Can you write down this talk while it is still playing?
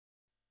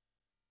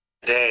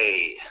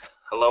Today.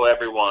 Hello,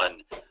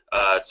 everyone.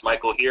 It's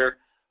Michael here.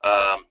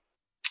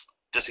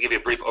 Just to give you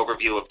a brief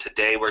overview of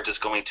today, we're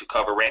just going to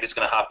cover, Randy's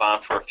going to hop on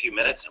for a few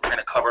minutes, and we're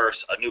going to cover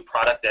a new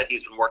product that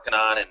he's been working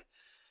on, and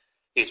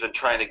he's been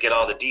trying to get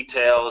all the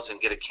details and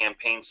get a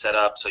campaign set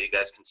up so you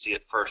guys can see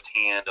it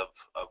firsthand of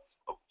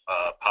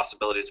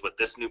possibilities with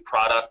this new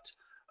product.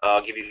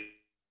 I'll give you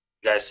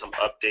guys some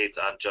updates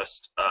on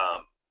just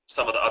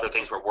some of the other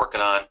things we're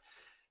working on.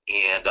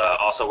 And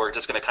also, we're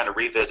just going to kind of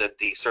revisit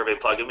the survey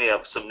plugin. We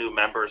have some new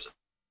members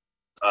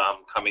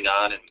coming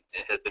on and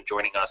have been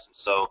joining us, and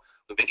so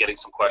we've been getting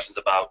some questions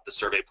about the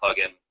survey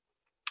plugin.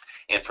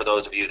 And for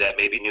those of you that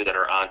maybe new that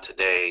are on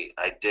today,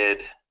 I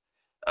did,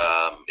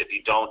 if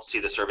you don't see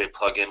the survey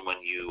plugin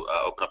when you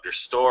open up your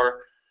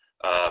store,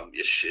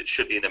 it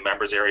should be in the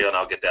members area, and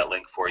I'll get that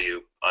link for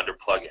you under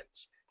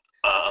plugins.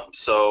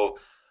 So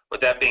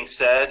with that being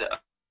said,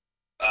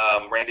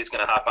 Randy's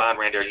going to hop on.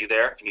 Randy, are you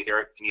there? Can you hear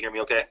it? Can you hear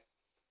me okay?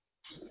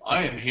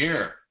 I am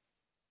here.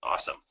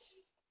 Awesome.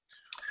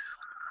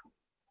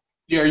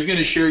 Yeah, are you going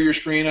to share your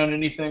screen on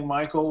anything,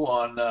 Michael?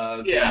 On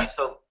yeah.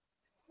 So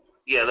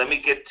yeah, let me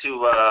get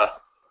to.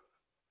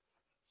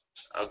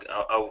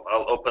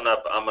 I'll open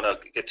up. I'm going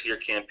to get to your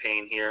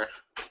campaign here.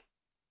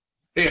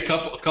 Hey, a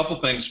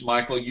couple things,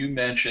 Michael. You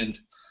mentioned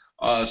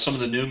some of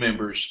the new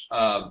members.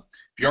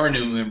 If you are a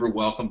new member,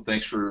 welcome.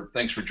 Thanks for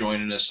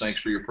joining us. Thanks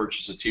for your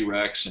purchase of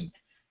T-Rex,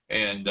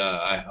 and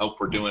I hope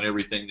we're doing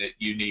everything that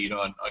you need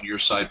on your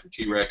side for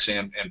T-Rex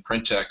and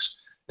Printex.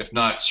 If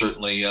not,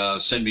 certainly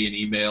send me an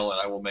email, and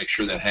I will make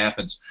sure that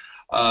happens.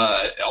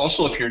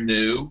 Also, if you're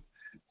new,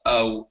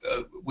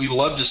 we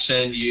love to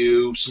send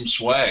you some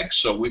swag.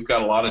 So we've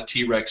got a lot of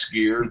T-Rex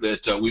gear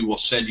that we will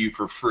send you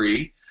for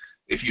free.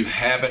 If you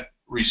haven't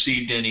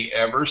received any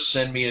ever,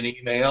 send me an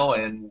email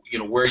and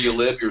where you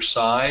live, your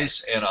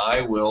size, and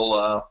I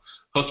will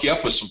hook you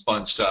up with some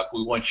fun stuff.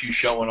 We want you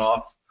showing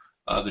off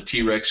the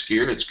T-Rex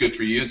gear. It's good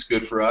for you, it's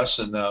good for us,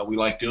 and we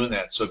like doing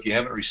that. So if you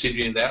haven't received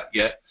any of that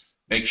yet,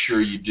 make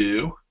sure you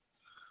do.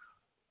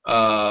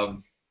 I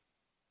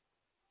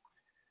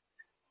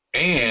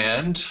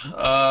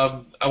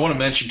want to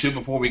mention too,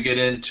 before we get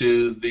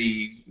into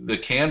the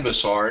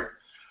canvas art,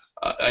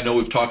 I know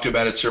we've talked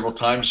about it several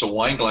times, the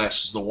wine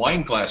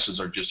glasses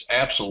are just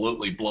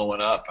absolutely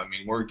blowing up. I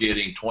mean, we're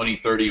getting 20,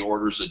 30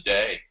 orders a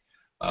day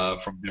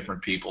from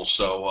different people.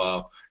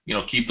 So,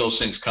 keep those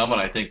things coming.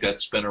 I think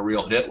that's been a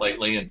real hit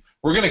lately, and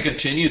we're going to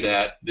continue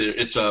that.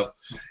 It's a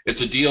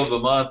deal of the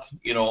month,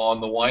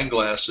 on the wine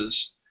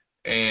glasses,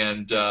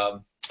 and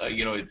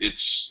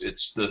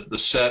it's the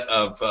set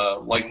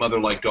of Like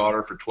Mother Like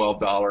Daughter for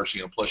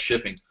 $12, plus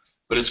shipping,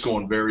 but it's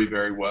going very,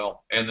 very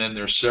well. And then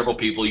there's several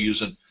people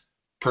using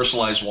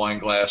personalized wine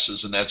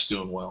glasses, and that's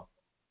doing well.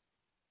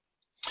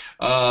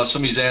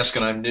 Somebody's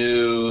asking, I'm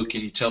new,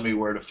 can you tell me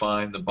where to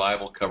find the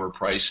Bible cover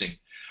pricing?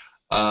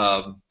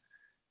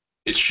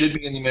 It should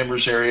be in the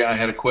members area. I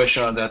had a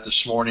question on that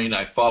this morning.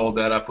 I followed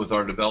that up with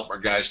our developer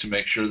guys to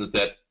make sure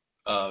that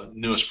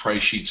newest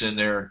price sheet's in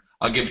there.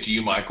 I'll give it to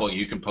you, Michael.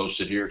 You can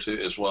post it here too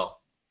as well.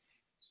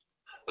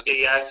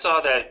 Okay, yeah, I saw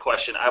that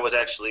question. I was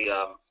actually,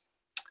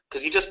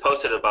 because you just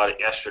posted about it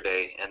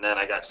yesterday, and then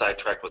I got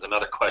sidetracked with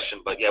another question.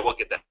 But yeah, we'll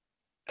get that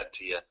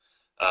to you.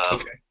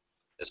 Okay.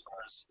 As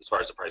far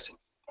as the pricing.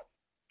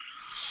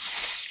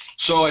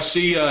 So I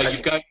see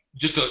you've got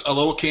just a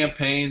little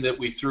campaign that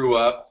we threw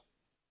up,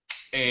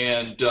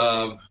 and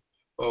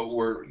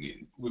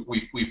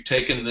we've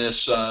taken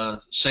this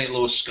St.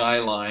 Louis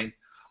skyline.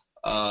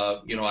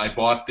 I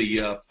bought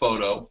the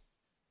photo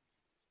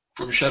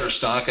from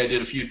Shutterstock. I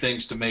did a few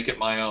things to make it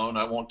my own.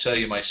 I won't tell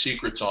you my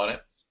secrets on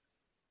it,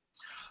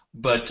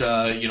 but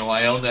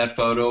I own that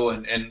photo,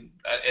 and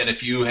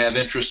if you have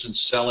interest in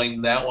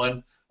selling that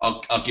one,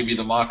 I'll give you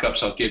the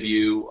mock-ups. I'll give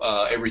you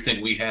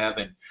everything we have,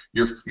 and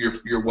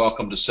you're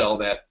welcome to sell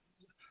that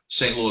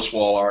St. Louis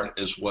wall art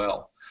as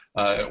well.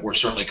 Or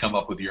certainly come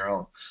up with your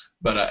own.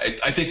 But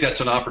I think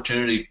that's an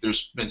opportunity.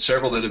 There's been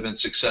several that have been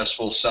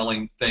successful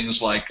selling things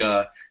like,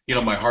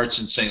 my heart's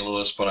in St.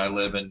 Louis, but I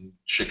live in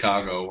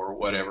Chicago or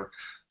whatever.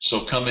 So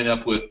coming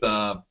up with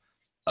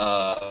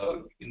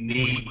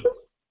neat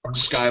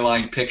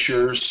skyline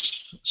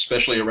pictures,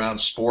 especially around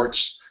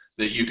sports,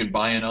 that you can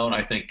buy and own,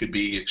 I think could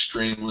be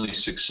extremely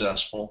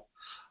successful.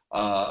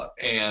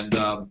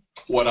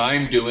 What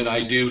I'm doing,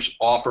 I do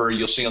offer,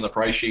 you'll see on the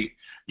price sheet,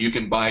 you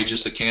can buy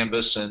just a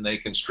canvas and they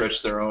can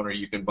stretch their own, or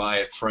you can buy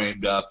it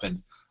framed up,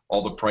 and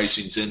all the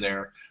pricing's in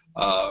there.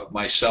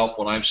 Myself,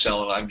 when I'm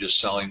selling, I'm just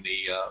selling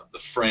the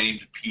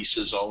framed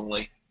pieces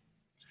only.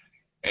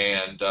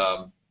 And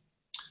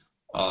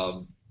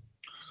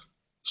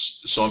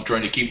so I'm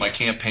trying to keep my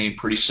campaign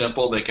pretty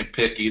simple. They can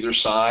pick either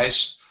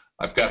size.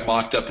 I've got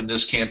mocked up in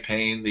this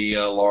campaign the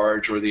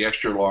large or the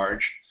extra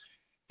large.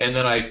 And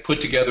then I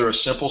put together a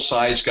simple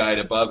size guide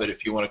above it.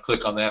 If you want to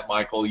click on that,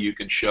 Michael, you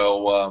can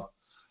show,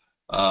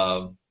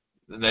 and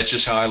that's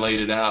just how I laid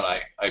it out.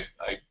 I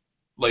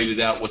laid it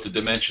out what the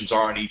dimensions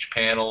are on each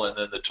panel, and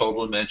then the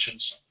total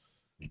dimensions,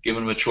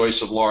 giving them a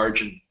choice of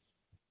large and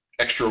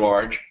extra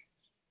large.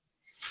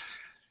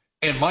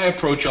 And my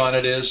approach on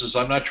it is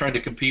I'm not trying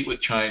to compete with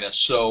China.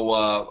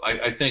 So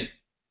I think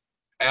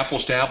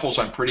apples to apples,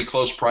 I'm pretty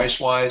close price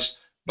wise,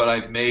 but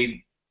I've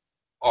made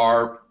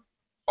our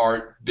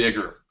art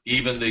bigger.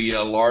 Even the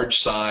large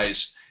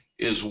size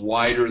is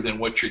wider than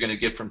what you're going to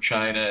get from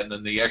China, and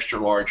then the extra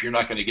large, you're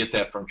not going to get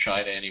that from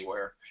China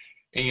anywhere.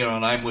 And,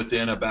 and I'm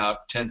within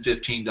about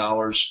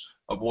 $10–15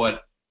 of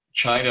what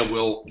China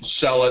will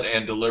sell it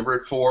and deliver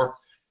it for,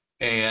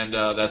 and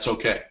that's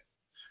okay.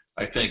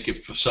 I think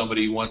if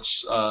somebody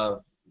wants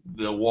the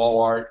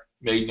wall art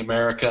made in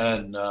America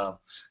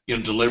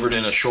and delivered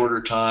in a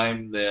shorter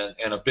time than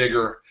and a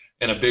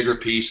bigger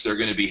piece, they're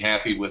going to be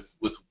happy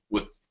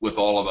with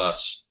all of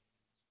us.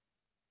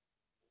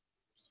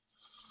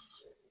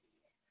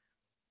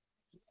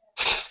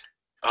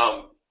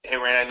 Hey,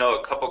 Rand, I know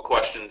a couple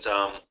questions.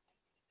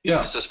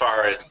 Yeah. Just as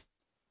far as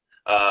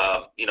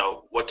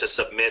what to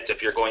submit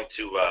if you're going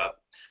to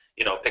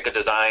pick a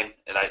design,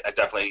 and I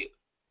definitely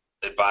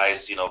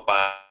advise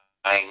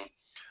buying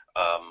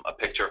a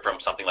picture from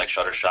something like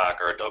Shutterstock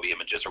or Adobe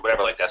Images or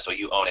whatever like that, so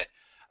you own it.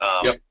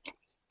 Yep.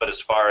 But as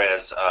far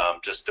as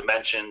just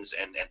dimensions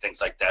and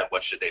things like that,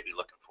 what should they be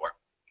looking for?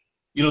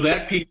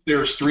 That piece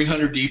there's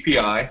 300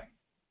 DPI,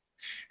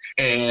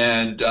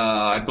 and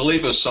I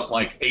believe it's something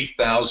like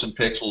 8,000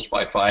 pixels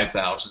by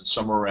 5,000,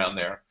 somewhere around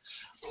there.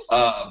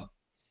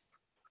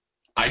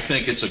 I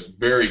think it's a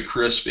very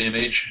crisp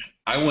image.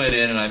 I went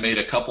in and I made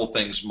a couple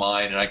things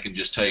mine, and I can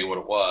just tell you what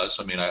it was.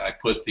 I mean, I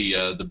put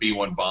the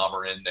B-1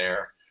 bomber in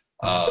there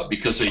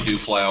because they do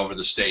fly over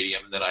the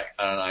stadium, and then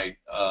I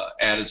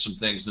added some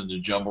things in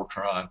the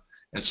Jumbotron.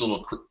 It's a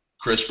little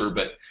crisper,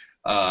 but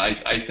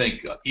I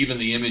think even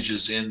the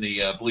images in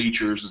the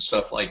bleachers and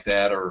stuff like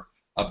that are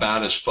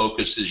about as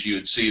focused as you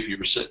would see if you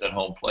were sitting at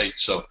home plate.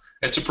 So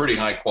it's a pretty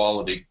high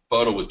quality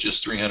photo with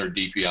just 300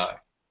 DPI.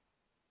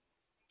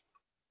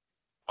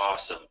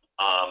 Awesome.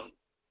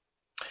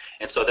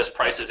 And so this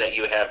prices that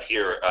you have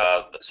here,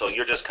 so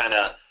you're just kind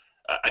of,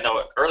 I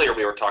know earlier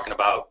we were talking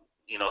about,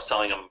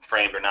 selling them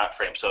framed or not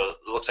framed. So it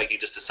looks like you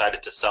just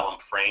decided to sell them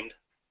framed.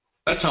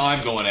 That's how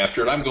I'm going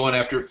after it. I'm going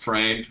after it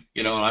framed,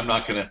 and I'm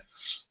not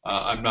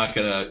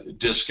gonna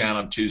discount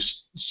them too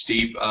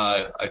steep.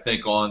 I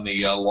think on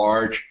the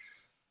large,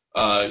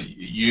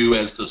 you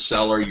as the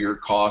seller, your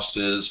cost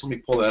is. Let me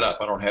pull that up.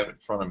 I don't have it in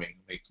front of me.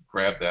 Let me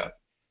grab that.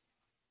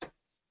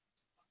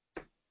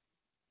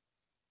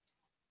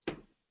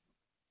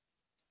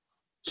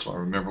 So I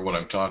remember what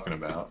I'm talking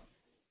about.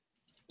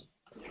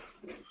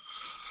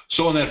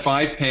 So on that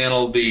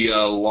 5-panel, the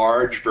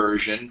large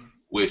version,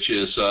 which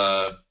is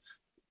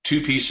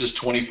 2 pieces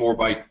 12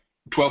 by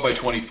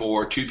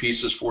 24, 2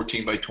 pieces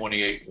 14 by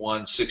 28,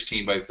 one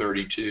 16 by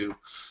 32.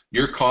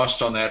 Your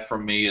cost on that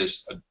from me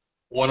is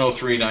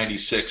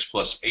 $103.96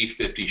 plus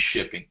 $8.50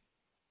 shipping.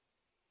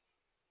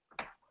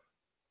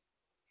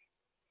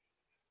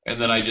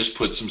 And then I just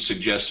put some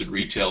suggested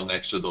retail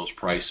next to those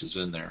prices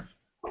in there.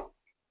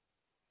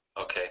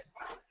 Okay.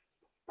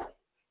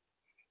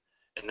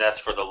 And that's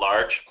for the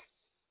large?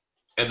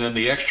 And then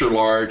the extra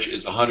large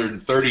is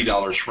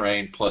 $130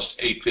 framed plus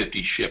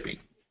 $8.50 shipping.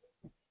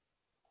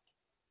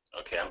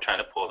 Okay, I'm trying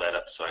to pull that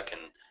up so I can,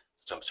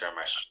 so I'm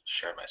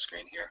sharing my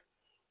screen here.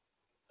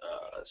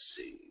 Let's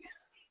see.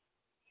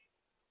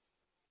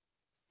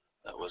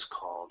 That was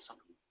called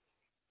something.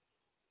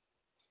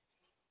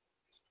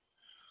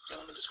 Yeah,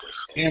 let me just go to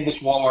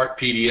Canvas wall art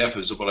PDF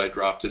is what I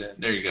dropped it in.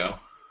 There you go.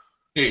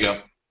 Here you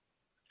go.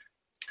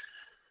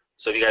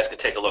 So if you guys could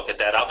take a look at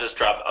that, I'll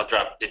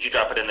drop, did you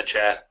drop it in the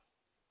chat?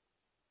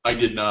 I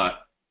did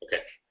not.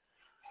 Okay.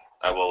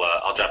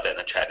 I'll drop that in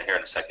the chat here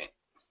in a second.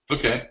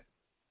 Okay.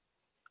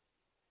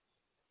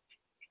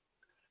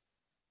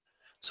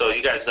 So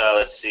you guys,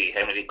 let's see,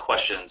 have any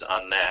questions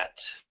on that?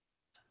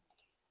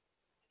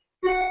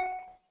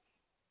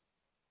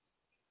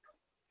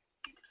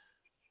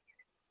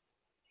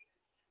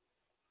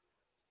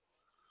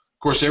 Of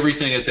course,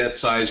 everything at that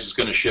size is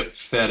going to ship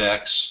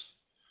FedEx.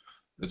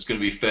 It's going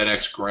to be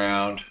FedEx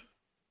ground,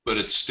 but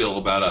it's still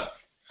about a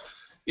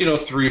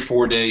 3 or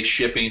 4 day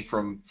shipping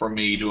from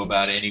me to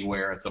about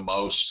anywhere at the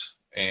most,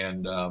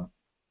 and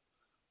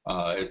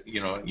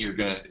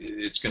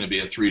it's going to be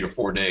a 3 to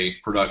 4 day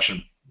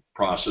production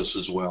process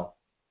as well.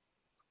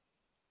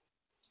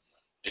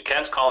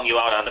 Ken's calling you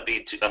out on the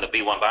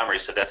B1 bomber. He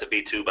said that's a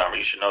B2 bomber.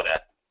 You should know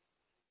that.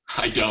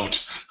 I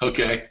don't.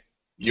 Okay,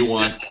 you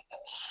won.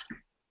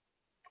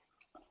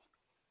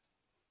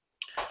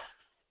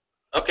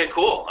 Okay,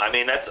 cool. I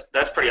mean,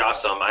 that's pretty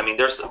awesome. I mean,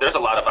 there's a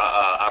lot of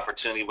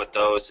opportunity with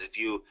those.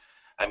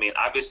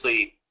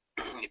 Obviously,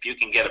 if you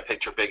can get a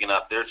picture big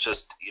enough, there's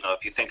just,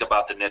 if you think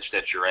about the niche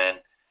that you're in,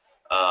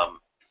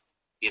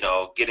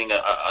 getting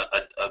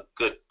a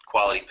good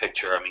quality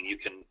picture. I mean, you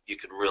can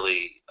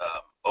really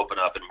open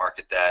up and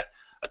market that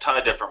a ton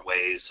of different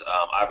ways.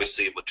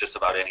 Obviously, with just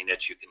about any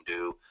niche you can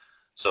do.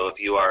 So if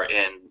you are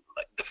in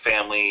like the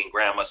family and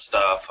grandma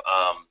stuff.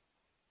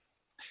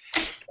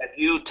 Have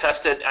you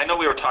tested? I know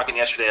we were talking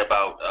yesterday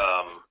about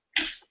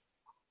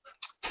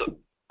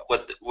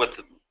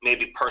with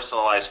maybe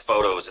personalized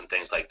photos and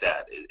things like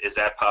that. Is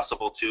that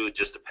possible too?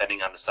 Just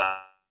depending on the size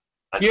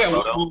the Yeah,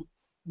 photo?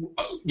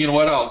 you know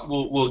what?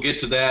 We'll get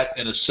to that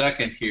in a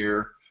second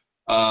here.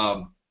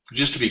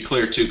 Just to be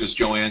clear too, because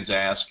Joanne's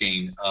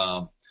asking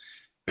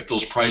if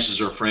those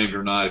prices are framed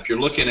or not. If you're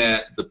looking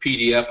at the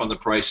PDF on the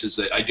prices,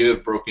 that I do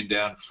have broken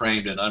down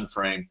framed and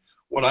unframed.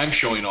 What I'm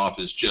showing off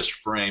is just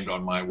framed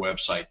on my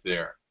website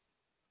there.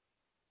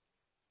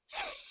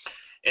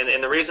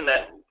 And the reason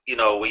that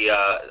we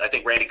I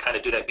think Randy kind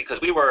of do that because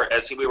we were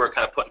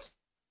kind of putting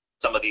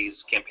some of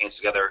these campaigns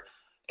together,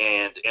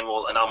 and I'm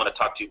going to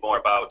talk to you more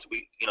about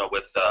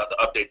with the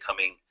update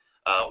coming.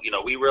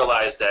 We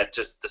realized that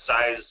just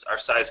our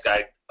size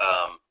guide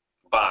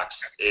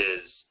box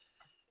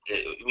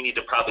we need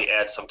to probably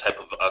add some type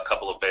of a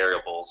couple of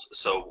variables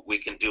so we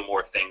can do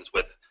more things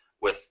with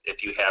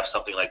if you have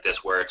something like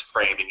this where it's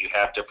framed and you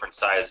have different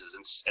sizes,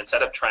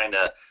 instead of trying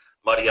to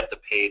muddy up the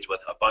page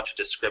with a bunch of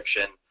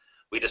description.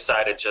 We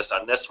decided just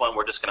on this one,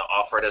 we're just going to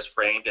offer it as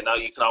framed, and now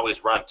you can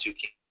always run 2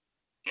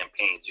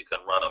 campaigns. You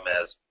can run them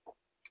as,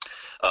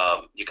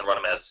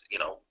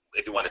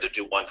 if you wanted to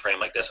do 1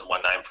 frame like this and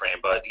 1 9 frame,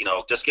 but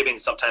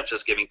sometimes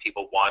just giving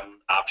people 1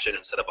 option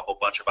instead of a whole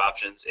bunch of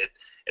options, it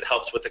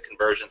helps with the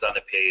conversions on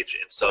the page,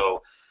 and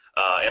so,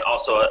 and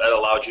also it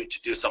allowed you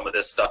to do some of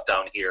this stuff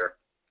down here,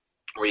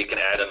 where you can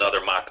add another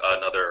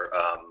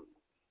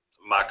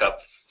mock-up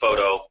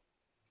photo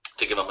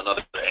to give them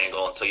another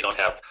angle, and so you don't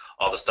have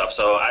all the stuff.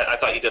 So I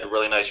thought you did a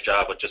really nice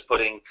job with just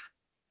putting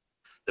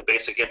the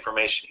basic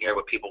information here,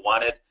 what people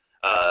wanted.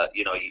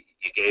 You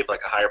gave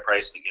like a higher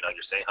price,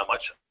 you're saying how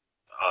much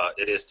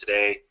it is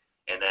today,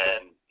 and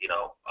then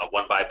a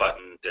 1 buy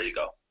button, there you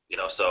go.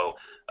 So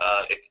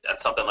and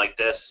something like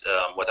this,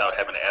 without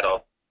having to add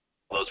all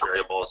those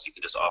variables, you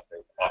can just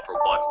offer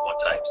one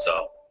type.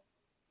 So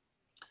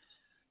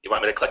you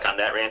want me to click on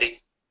that,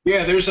 Randy?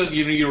 Yeah, there's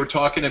you were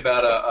talking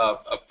about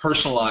a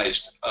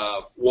personalized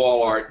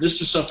wall art.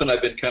 This is something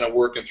I've been kind of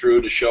working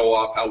through to show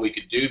off how we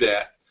could do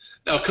that.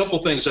 Now, a couple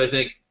things I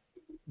think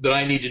that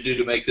I need to do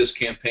to make this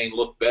campaign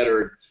look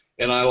better,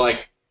 and I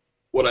like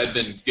what I've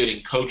been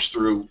getting coached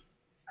through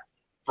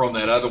from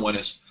that other one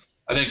is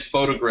I think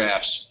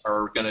photographs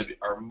are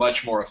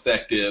much more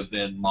effective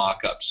than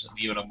mock-ups, and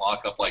even a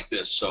mock-up like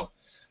this. So.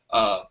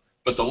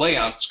 But the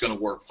layout's going to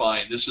work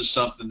fine. This is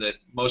something that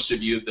most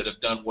of you that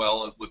have done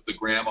well with the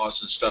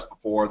grandmas and stuff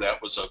before,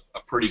 that was a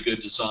pretty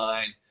good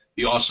design.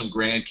 The Awesome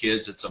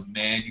Grandkids, it's a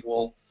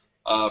manual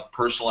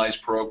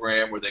personalized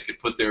program where they could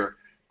put their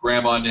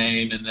grandma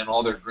name and then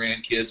all their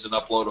grandkids and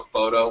upload a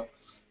photo.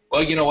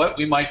 Well, you know what?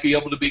 We might be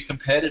able to be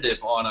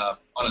competitive on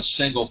a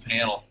single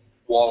panel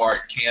wall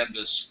art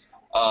canvas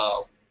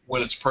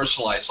when it's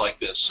personalized like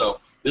this. So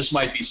this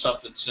might be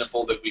something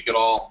simple that we could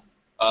all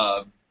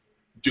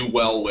do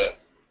well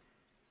with.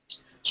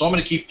 So I'm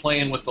going to keep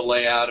playing with the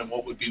layout and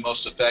what would be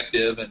most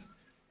effective. And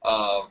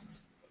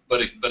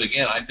but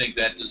again, I think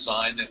that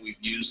design that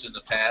we've used in the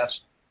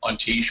past on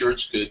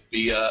T-shirts could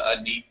be a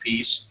neat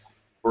piece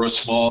for a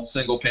small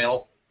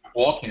single-panel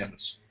wall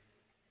canvas.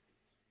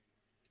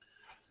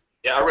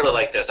 Yeah, I really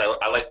like this. I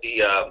like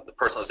the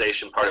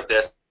personalization part of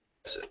this,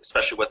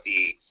 especially with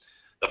the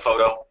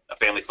photo, a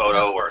family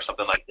photo or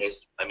something like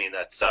this. I mean,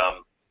 that's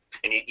and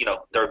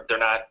they're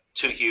not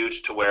too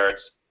huge to where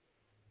it's.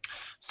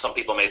 Some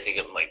people may think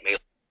it may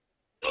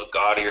look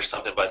gaudy or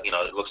something, but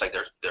it looks like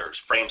there's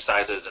frame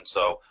sizes, and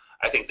so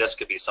I think this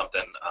could be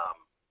something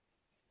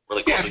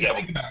really cool. Yeah,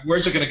 think about it.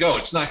 Where's it going to go?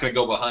 It's not going to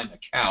go behind the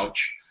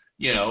couch,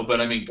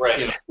 but I mean,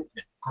 right.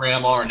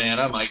 Grandma or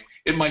Nana might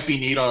be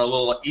neat on a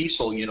little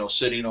easel,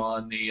 sitting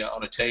on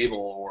a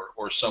table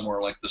or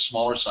somewhere like the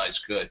smaller size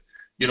could,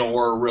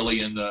 or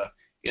really in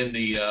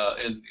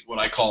what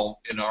I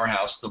call in our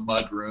house the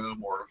mud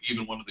room, or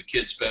even one of the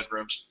kids'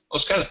 bedrooms.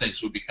 Those kind of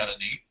things would be kind of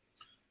neat.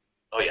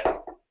 Oh yeah.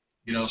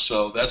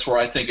 So that's where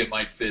I think it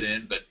might fit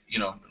in, but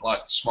a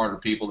lot smarter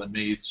people than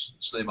me,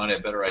 so they might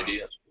have better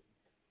ideas.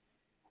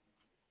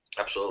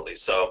 Absolutely.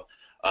 So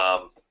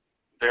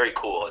very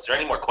cool. Is there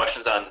any more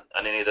questions on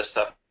any of this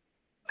stuff,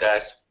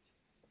 guys?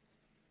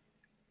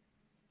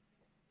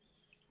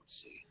 Let's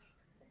see.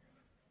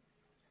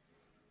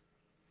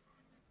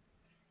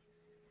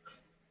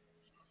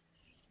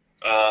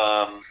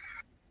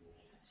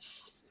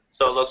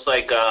 So it looks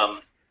like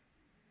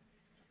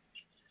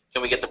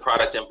can we get the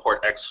product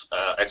import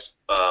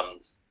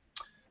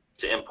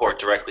to import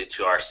directly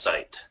to our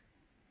site?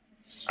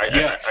 Are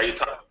you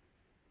talking?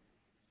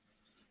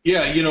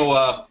 Yeah,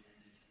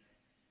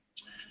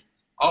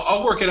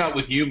 I'll work it out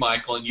with you,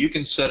 Michael, and you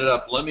can set it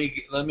up. When you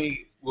can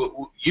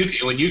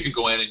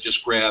go in and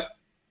just grab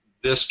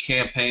this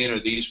campaign or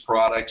these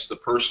products, the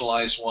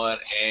personalized one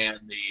and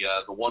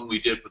the one we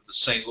did with the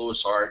St.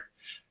 Louis art.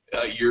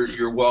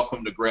 You're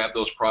welcome to grab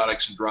those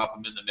products and drop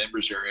them in the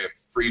members area,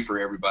 free for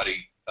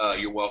everybody.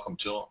 You're welcome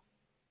to them.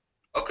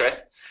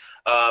 Okay.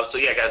 So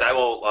yeah, guys, I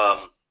will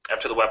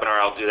after the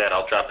webinar, I'll do that.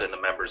 I'll drop it in the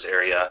members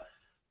area,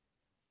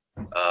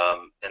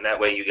 and that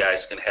way you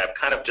guys can have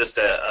kind of just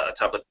a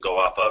template to go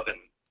off of. And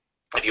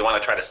if you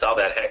want to try to sell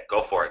that, heck,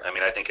 go for it. I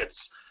mean, I think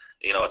it's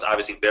it's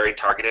obviously very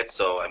targeted.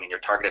 So I mean, your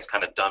target's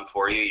kind of done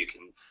for you.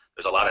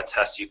 There's a lot of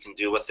tests you can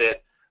do with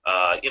it.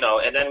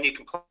 And then you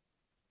can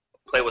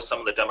play with some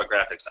of the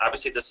demographics.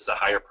 Obviously, this is a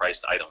higher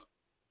priced item.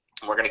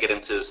 We're going to get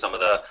into some of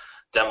the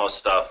demo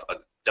stuff,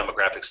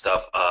 demographic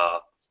stuff a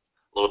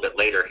little bit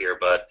later here,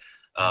 but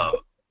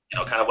you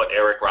know, kind of what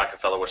Eric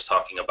Rockefeller was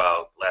talking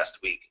about last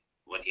week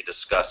when he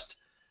discussed,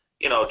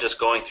 you know, just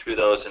going through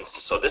those. And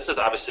so this is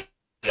obviously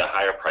a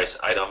higher price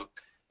item,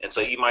 and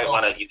so you might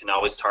want to, you can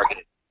always target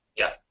it.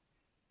 Yeah.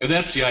 And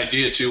that's the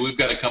idea too. We've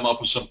got to come up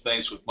with some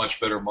things with much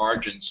better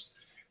margins,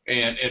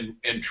 and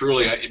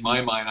truly, in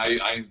my mind,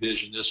 I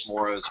envision this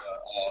more as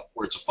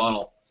where it's a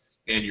funnel,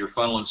 and you're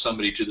funneling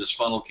somebody to this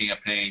funnel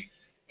campaign,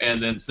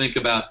 and then think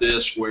about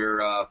this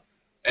where,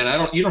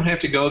 and you don't have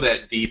to go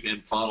that deep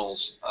in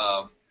funnels.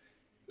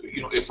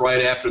 You know, if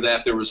right after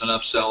that there was an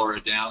upsell or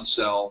a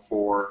downsell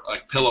for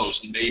like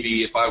pillows, and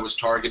maybe if I was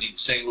targeting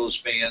St. Louis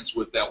fans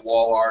with that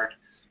wall art,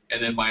 and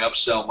then my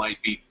upsell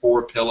might be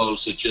 4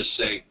 pillows that just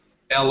say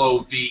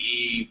LOVE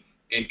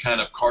in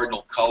kind of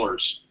cardinal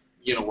colors,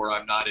 you know, where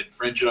I'm not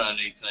infringing on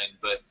anything.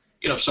 But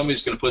you know, if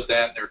somebody's going to put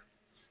that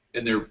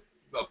in their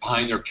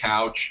behind their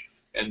couch,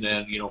 and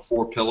then, you know,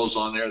 4 pillows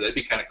on there, that'd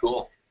be kind of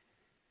cool.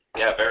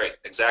 Yeah, very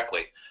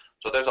exactly.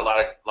 So there's a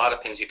lot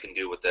of things you can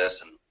do with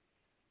this, and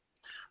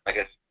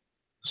like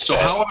so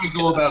how would I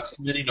go about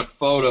submitting a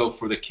photo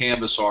for the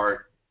canvas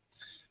art?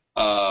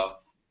 Let's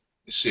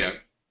see,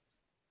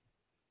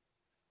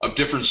 of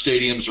different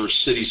stadiums or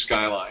city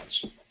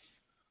skylines.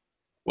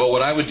 Well,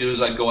 what I would do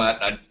is I'd go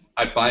out and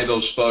I'd buy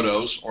those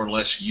photos, or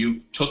unless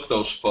you took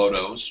those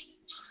photos.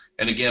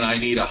 And again, I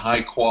need a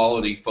high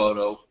quality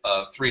photo,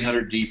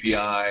 300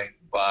 DPI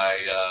by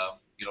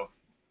you know,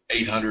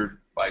 800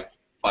 by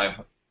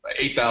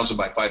 8,000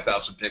 by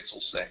 5,000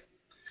 pixels, say.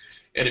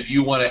 And if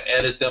you want to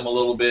edit them a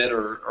little bit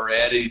or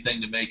add anything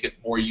to make it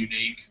more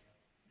unique,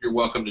 you're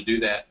welcome to do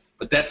that.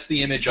 But that's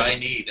the image I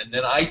need. And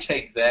then I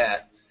take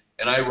that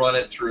and I run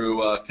it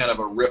through kind of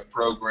a RIP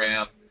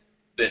program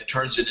that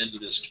turns it into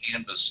this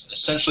canvas. And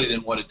essentially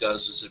then what it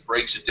does is it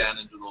breaks it down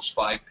into those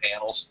 5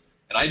 panels.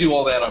 And I do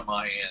all that on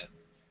my end.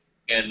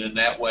 And then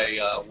that way,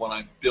 when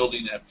I'm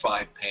building that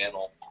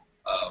 5-panel,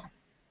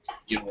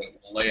 you know, it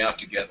will lay out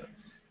together.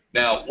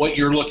 Now, what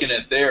you're looking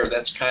at there,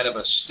 that's kind of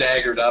a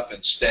staggered up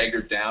and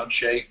staggered down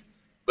shape,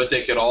 but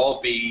they could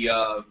all be, you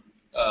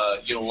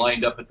know,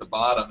 lined up at the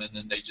bottom, and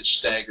then they just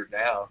stagger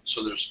down.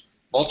 So there's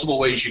multiple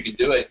ways you can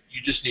do it. You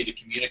just need to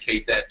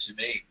communicate that to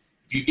me.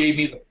 If you gave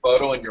me the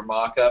photo in your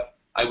mock-up,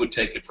 I would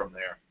take it from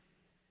there.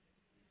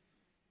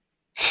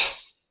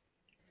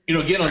 You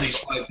know, again, on these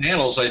 5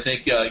 panels, I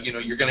think, you know,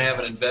 you're going to have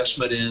an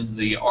investment in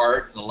the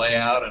art and the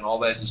layout and all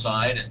that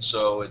design, and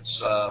so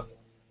it's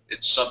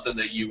something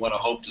that you want to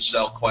hope to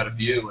sell quite a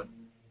few, and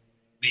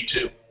me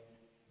too.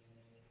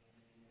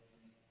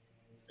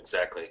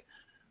 Exactly.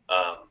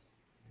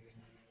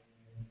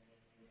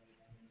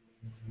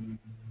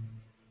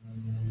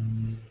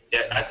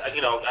 Yeah,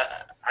 you know,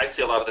 I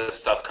see a lot of this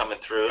stuff coming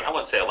through. I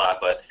wouldn't say a lot,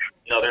 but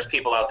you know, there's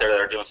people out there that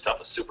are doing stuff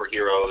with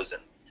superheroes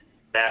and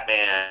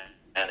Batman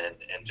and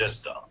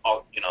just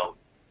all, you know,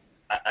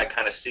 I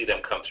kind of see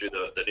them come through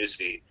the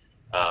newsfeed,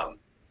 and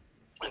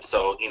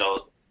so, you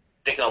know,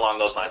 thinking along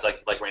those lines,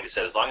 like Randy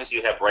said, as long as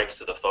you have rights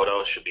to the photo,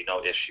 it should be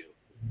no issue.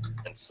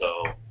 And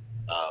so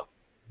I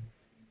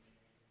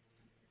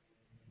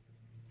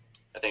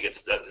think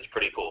it's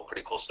pretty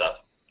cool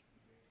stuff.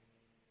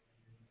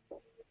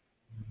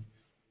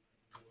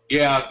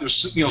 Yeah,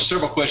 there's, you know,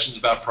 several questions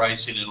about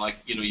pricing, and like,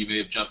 you know, you may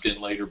have jumped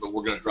in later, but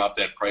we're going to drop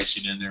that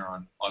pricing in there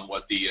on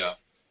what the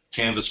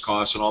canvas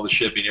costs and all the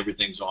shipping,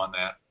 everything's on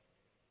that.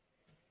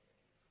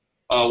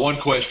 One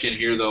question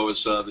here, though,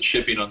 is the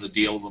shipping on the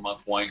deal of the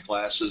month wine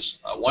glasses.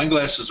 Wine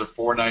glasses are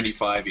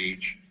 $4.95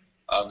 each.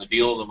 The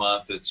deal of the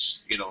month,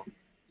 it's, you know,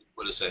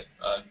 what is it,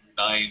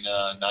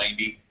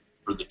 $9.90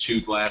 for the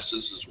 2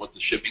 glasses is what the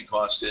shipping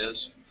cost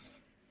is.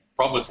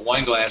 Problem with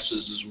wine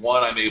glasses is,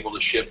 one, I'm able to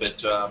ship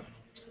it at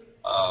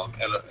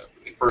a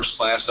first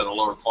class at a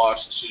lower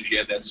cost. As soon as you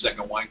add that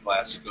second wine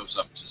glass, it goes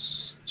up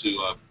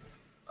to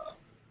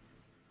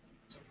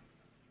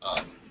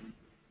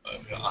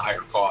a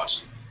higher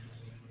cost.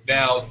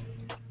 Now,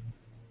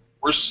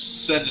 we're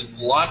sending,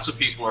 lots of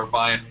people are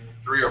buying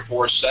 3 or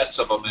 4 sets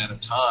of them at a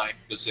time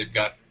because they've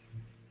got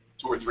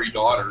 2 or 3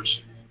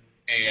 daughters,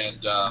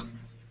 and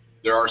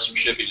there are some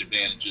shipping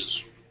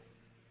advantages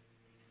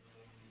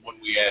when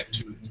we add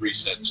 2 and 3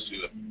 sets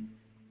to it.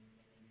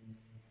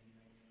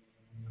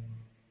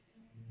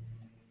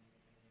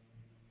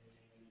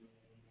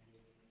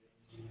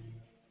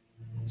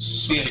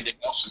 See anything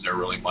else in there,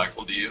 really,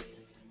 Michael? Do you?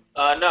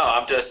 No,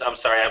 I'm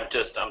sorry.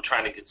 I'm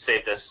trying to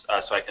save this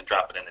so I can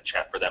drop it in the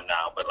chat for them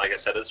now. But like I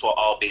said, this will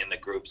all be in the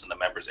groups and the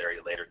members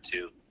area later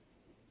too.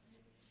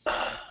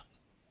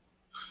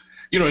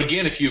 You know,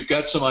 again, if you've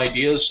got some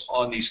ideas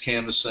on these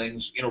canvas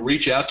things, you know,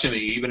 reach out to me,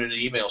 even in an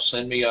email.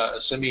 Send me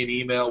an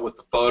email with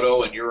the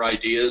photo and your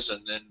ideas,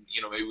 and then,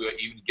 you know, maybe we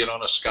even get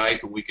on a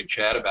Skype and we can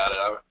chat about it.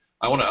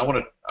 I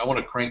want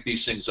to crank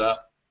these things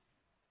up.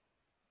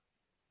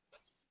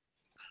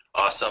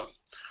 Awesome.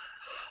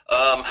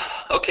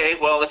 Okay,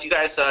 well, if you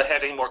guys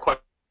had any more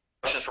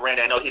questions for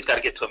Randy, I know he's got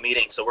to get to a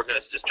meeting, so we're going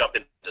to just jump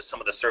into some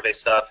of the survey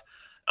stuff.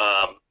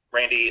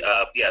 Randy,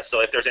 yeah,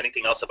 so if there's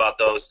anything else about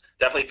those,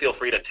 definitely feel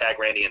free to tag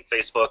Randy in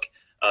Facebook.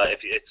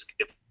 If it's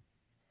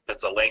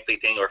a lengthy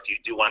thing, or if you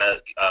do want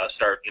to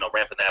start,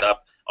 ramping that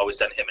up, always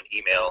send him an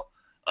email,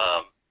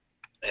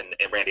 and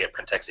Randy at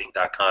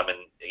printexing.com, and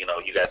you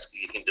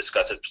can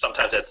discuss it.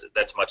 Sometimes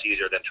that's much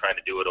easier than trying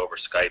to do it over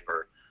Skype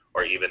or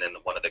even in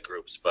one of the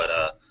groups. But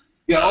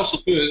yeah, also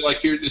too, like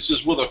here, this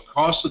is will the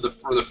cost of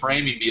for the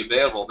framing be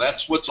available?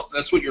 That's what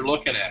you're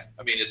looking at.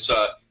 I mean, it's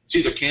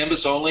either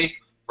canvas only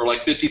for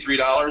like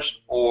 $53,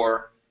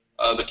 or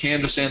the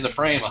canvas and the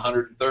frame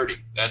 $130.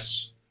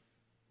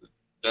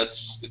 It's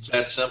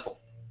that simple,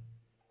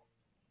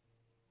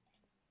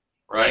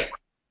 right?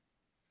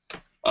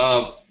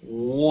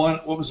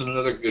 What was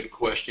another good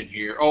question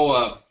here?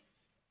 Oh,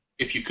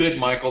 if you could,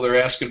 Michael,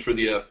 they're asking for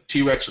the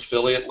T-Rex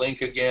affiliate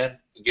link again.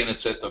 Again,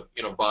 it's at the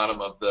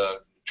bottom of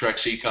the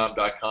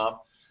TREXecom.com.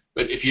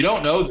 But if you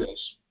don't know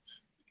this,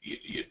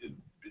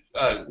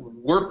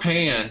 we're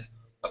paying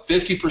a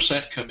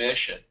 50%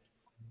 commission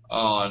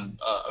on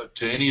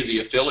to any of the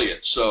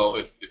affiliates. So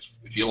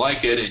if you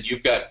like it and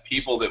you've got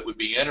people that would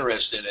be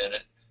interested in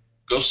it,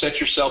 go set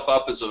yourself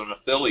up as an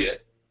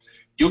affiliate.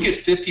 You'll get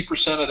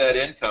 50% of that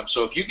income.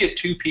 So if you get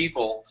 2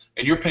 people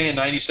and you're paying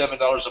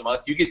 $97 a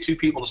month, you get 2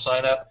 people to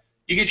sign up,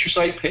 you get your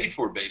site paid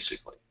for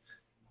basically.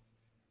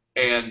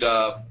 And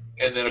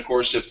then of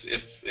course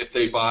if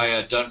they buy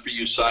a done for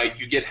you site,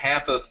 you get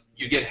half of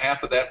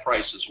that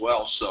price as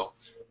well. So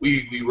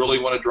we really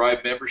want to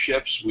drive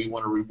memberships. We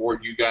want to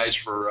reward you guys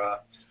for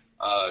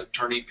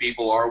turning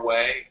people our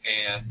way,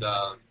 and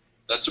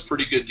that's a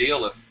pretty good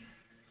deal if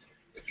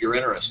you're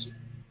interested.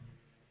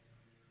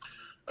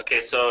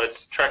 Okay, so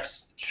it's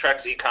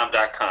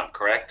TREXecom.com,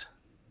 correct?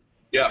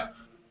 Yeah.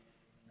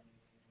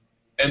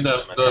 And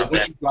the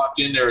what you dropped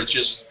in there, it's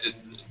just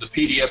the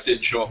PDF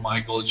didn't show up,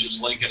 Michael. It's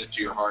just linking it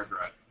to your hard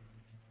drive.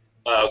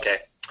 Oh, okay.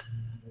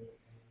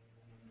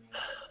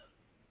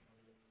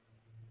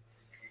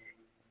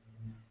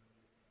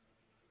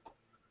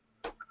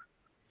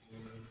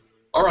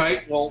 All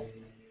right. Well,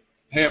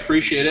 hey, I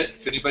appreciate it.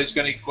 If anybody's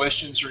got any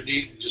questions or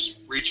need, just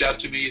reach out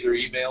to me, either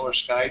email or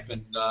Skype.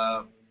 And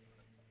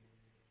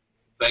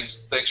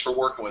thanks for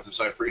working with us.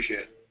 I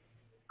appreciate it.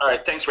 All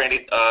right. Thanks,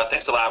 Randy.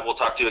 Thanks a lot. We'll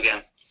talk to you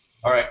again.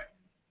 All right.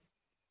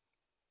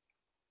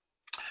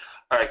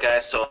 All right,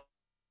 guys. So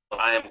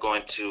I am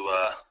going to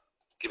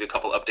give you a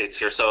couple updates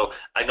here. So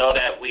I know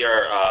that we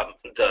are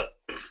the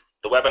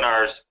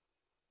webinars,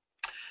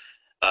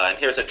 and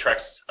here's a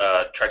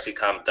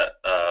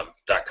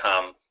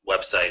TREXecom.com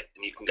website,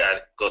 and you can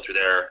go through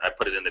there. I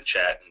put it in the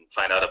chat and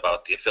find out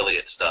about the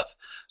affiliate stuff.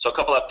 So a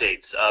couple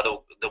updates.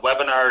 The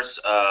webinars,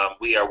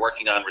 we are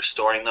working on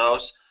restoring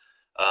those.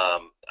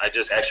 I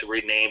just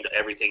actually renamed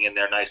everything in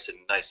there nice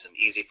and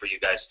easy for you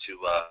guys to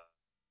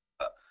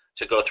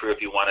go through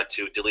if you wanted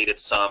to. Deleted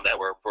some that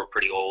were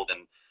pretty old,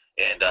 and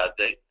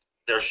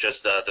there's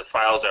just the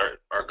files are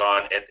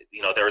gone, and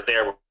they're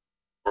there.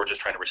 We're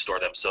just trying to restore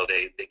them. So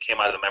they came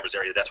out of the members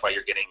area. That's why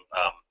you're getting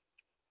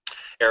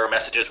error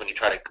messages when you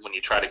try to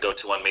go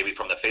to one, maybe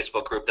from the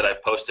Facebook group that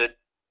I've posted.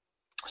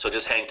 So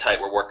just hang tight.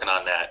 We're working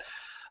on that.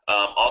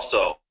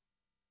 Also,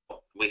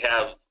 we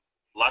have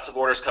lots of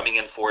orders coming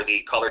in for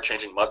the color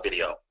changing mug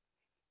video,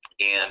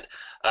 and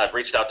I've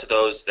reached out to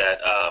those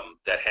that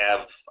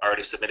have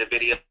already submitted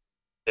video,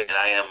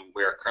 and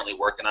we are currently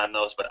working on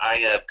those. But I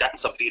have gotten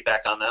some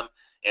feedback on them,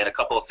 and a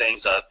couple of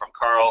things from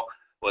Carl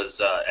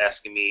was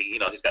asking me,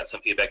 he's got some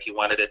feedback. He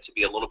wanted it to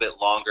be a little bit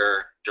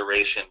longer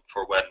duration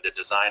for when the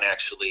design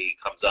actually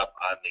comes up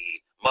on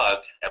the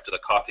mug after the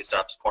coffee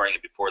stops pouring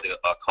and before the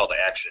call to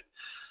action.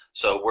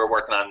 So we're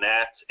working on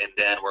that, and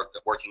then we're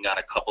working on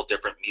a couple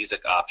different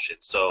music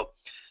options. So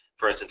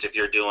for instance, if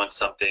you're doing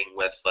something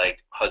with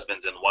like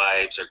husbands and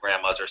wives or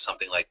grandmas or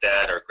something like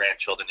that, or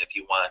grandchildren, if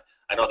you want,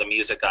 I know the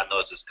music on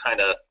those is kind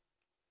of,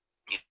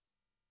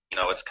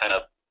 it's kind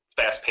of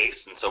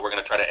fast-paced, and so we're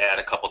going to try to add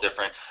a couple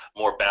different,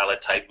 more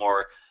ballad type,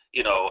 more,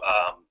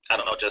 I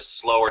don't know, just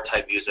slower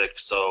type music.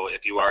 So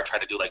if you are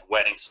trying to do like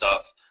wedding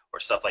stuff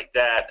or stuff like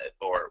that,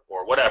 or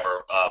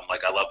whatever,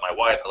 like I love my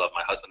wife, I love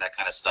my husband, that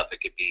kind of stuff,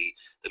 it could be,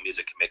 the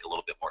music can make a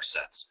little bit more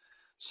sense.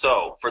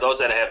 So for those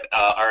that have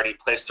already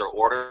placed their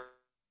orders,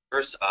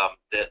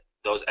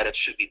 those edits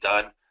should be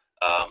done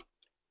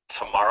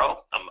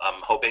tomorrow,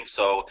 I'm hoping.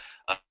 So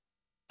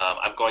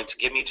I'm going to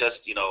give me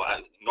just,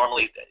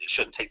 normally it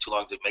shouldn't take too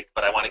long to make,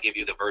 but I want to give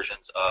you the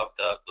versions of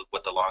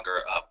with the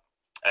longer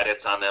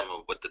edits on them,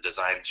 with the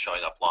designs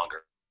showing up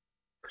longer.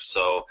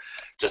 So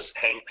just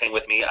hang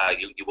with me.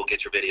 You will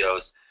get your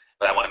videos,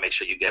 but I want to make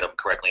sure you get them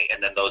correctly.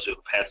 And then those who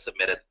have had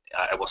submitted,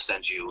 I will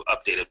send you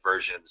updated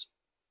versions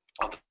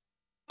of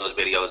those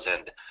videos,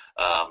 and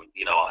I'll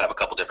have a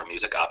couple different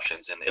music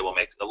options, and it will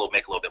make a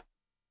little bit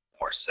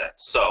more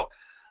sense. So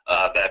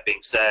that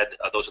being said,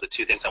 those are the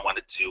two things I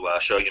wanted to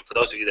show you. And for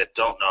those of you that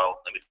don't know,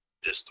 let me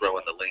just throw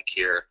in the link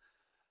here.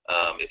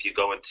 If you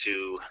go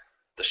into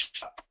the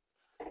shop,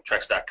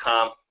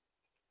 Trex.com,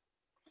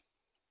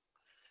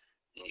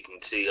 and you can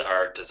see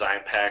our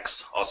design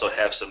packs. Also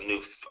have some new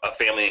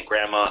family and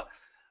grandma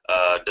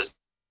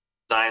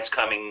designs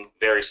coming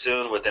very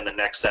soon. Within the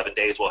next 7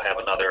 days, we'll have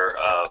another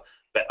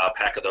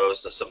pack of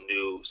those,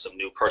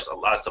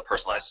 lots of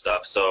personalized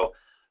stuff. So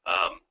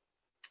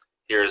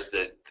here's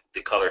the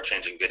color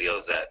changing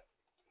videos that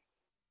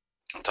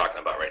I'm talking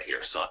about right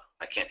here. So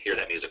I can't hear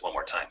that music one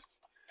more time.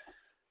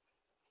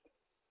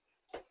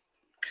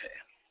 Okay.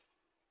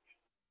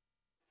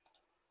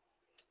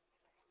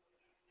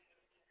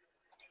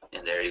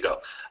 And there you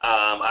go.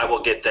 I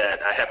will get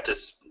that. I have to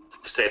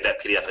save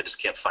that PDF. I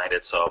just can't find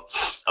it, so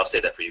I'll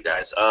save that for you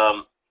guys.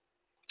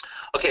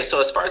 Okay,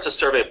 so as far as the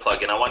survey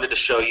plugin, I wanted to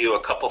show you a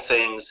couple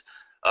things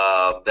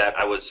that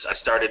I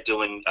started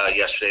doing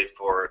yesterday.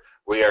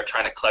 We are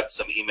trying to collect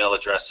some email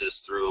addresses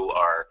through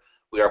our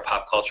We Are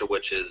Pop Culture,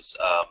 which is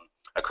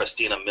a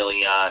Christina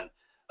Milian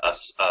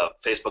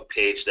Facebook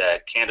page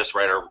that Candace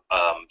Ryder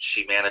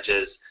she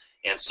manages,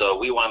 and so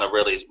we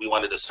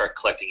wanted to start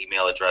collecting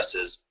email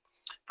addresses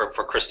for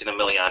Christina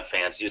Milian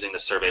fans using the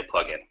survey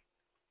plugin.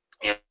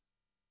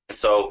 And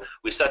so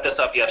we set this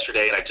up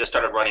yesterday, and I just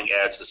started running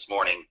ads this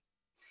morning.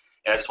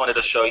 And I just wanted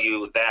to show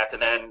you that,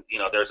 and then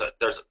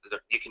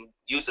you can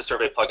use the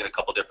survey plugin a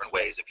couple different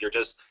ways. You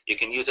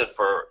can use it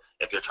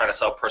if you're trying to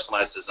sell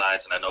personalized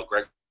designs. And I know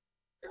Greg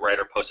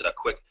Ryder posted a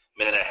quick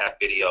 1.5-minute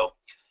video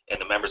in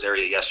the members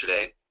area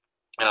yesterday,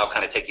 and I'll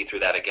kind of take you through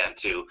that again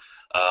too.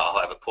 I'll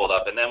have it pulled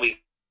up, and then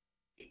we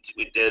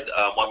did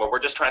one where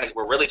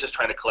we're really just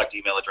trying to collect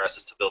email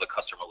addresses to build a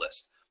customer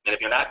list. And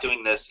if you're not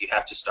doing this, you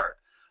have to start.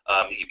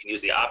 You can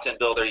use the opt-in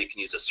builder. You can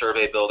use the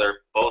survey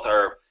builder. Both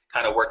are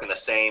kind of working the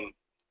same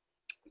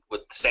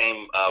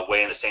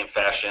way in the same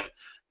fashion,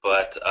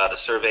 but the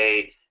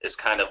survey is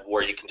kind of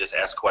where you can just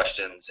ask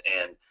questions,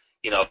 and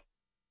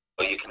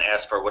you can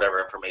ask for whatever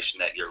information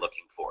that you're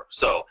looking for.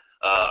 So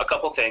a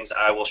couple things.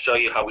 I will show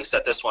you how we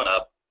set this one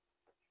up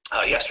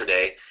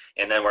yesterday,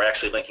 and then we're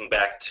actually linking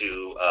back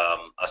to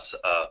a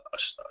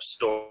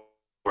store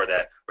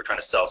that we're trying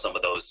to sell some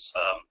of those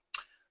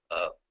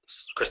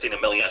Christina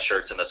Milian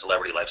shirts and the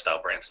celebrity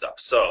lifestyle brand stuff.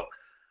 So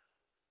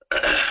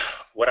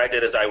what I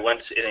did is I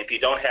went, and if you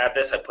don't have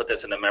this, I put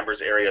this in the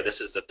members area. This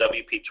is the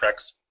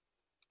WP-Trex.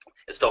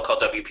 It's still called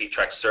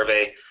WP-Trex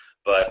survey,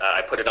 but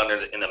I put it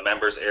in the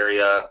members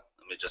area.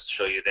 Let me just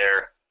show you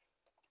there.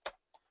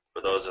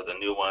 For those of the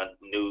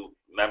new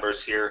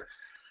members here,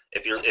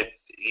 if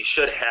you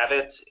should have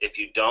it. If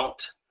you don't,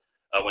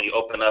 when you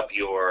open up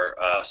your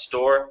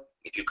store,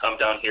 if you come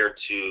down here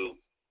to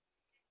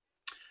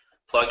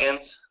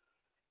plugins,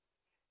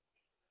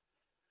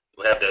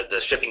 we have the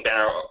shipping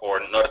banner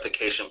or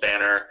notification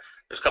banner.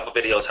 There's a couple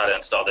videos how to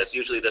install this.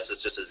 Usually this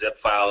is just a zip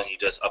file, and you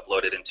just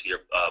upload it into your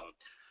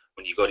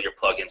when you go to your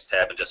plugins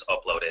tab and just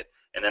upload it.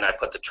 And then I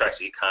put the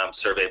TREXecom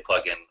survey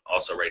plugin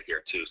also right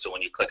here too. So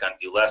when you click on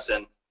view lesson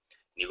and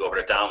you go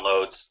over to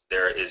downloads,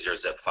 there is your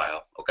zip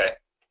file. Okay.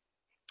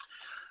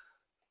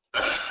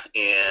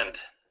 And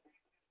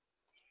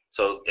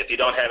so if you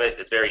don't have it,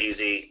 it's very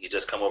easy. You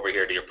just come over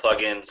here to your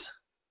plugins.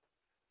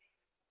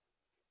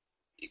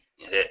 You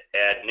hit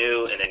add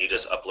new, and then you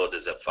just upload the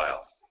zip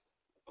file.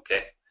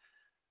 Okay,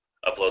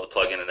 upload the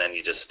plugin, and then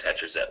you just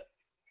attach your zip.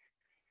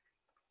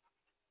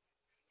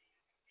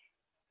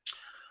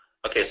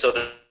 Okay, so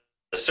the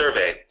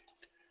survey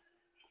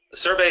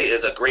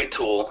is a great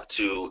tool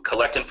to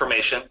collect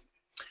information,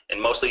 and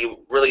mostly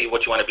really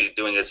what you want to be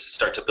doing is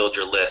start to build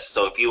your list.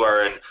 So if you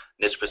are in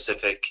niche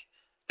specific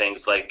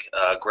things like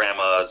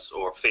grandmas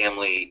or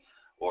family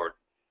or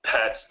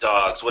pets,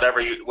 dogs,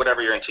 whatever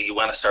you're into, you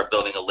want to start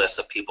building a list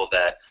of people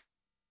that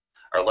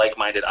are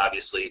like-minded,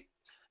 obviously,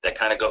 that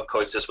kind of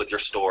coexist with your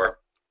store,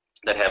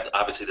 that have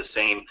obviously the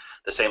same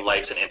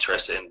likes and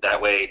interests. And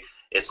that way,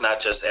 it's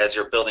not just as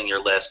you're building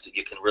your list,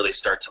 you can really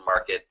start to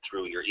market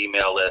through your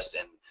email list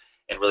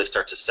and really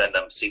start to send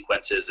them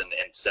sequences and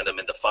send them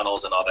into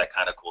funnels and all that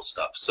kind of cool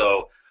stuff.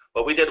 So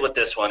what we did with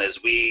this one is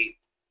I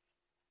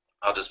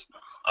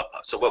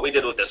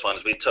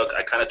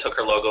kind of took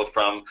her logo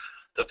from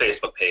the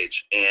Facebook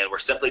page, and we're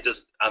simply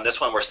just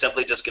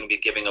going to be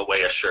giving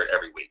away a shirt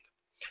every week.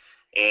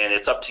 And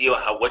it's up to you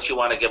what you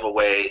want to give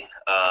away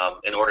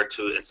in order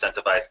to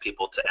incentivize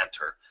people to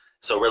enter.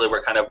 So really,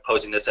 we're kind of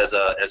posing this as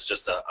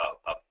just a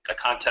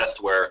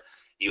contest where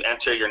you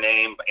enter your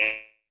name,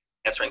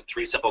 answering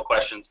 3 simple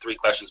questions, 3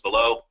 questions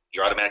below.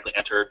 You're automatically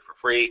entered for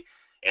free,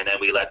 and then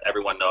we let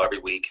everyone know every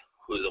week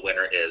who the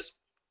winner is.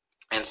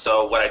 And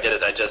so what I did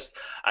is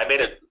I made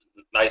it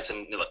nice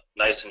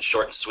and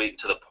short and sweet and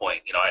to the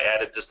point. I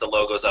added just the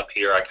logos up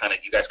here.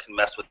 You guys can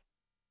mess with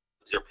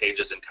your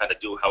pages and kind of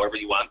do however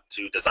you want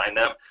to design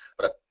them.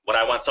 But when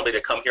I want somebody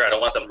to come here, I don't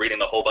want them reading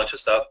a whole bunch of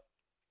stuff.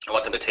 I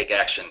want them to take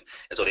action.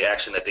 And so the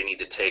action that they need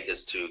to take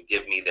is to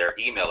give me their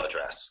email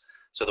address.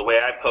 So the way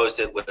I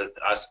posted with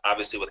us,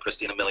 obviously with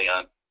Christina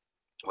Milian,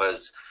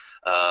 was,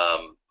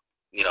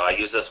 I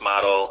used this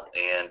model,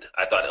 and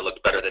I thought it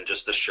looked better than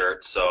just the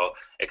shirt. So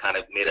it kind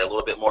of made it a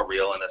little bit more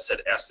real, and it said,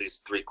 ask these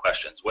 3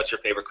 questions. What's your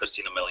favorite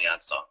Christina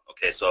Milian song?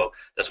 Okay, so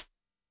that's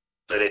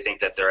where they think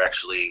that they're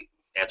actually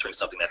answering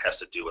something that has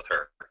to do with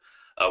her.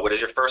 What is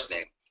your first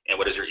name, and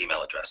what is your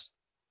email address?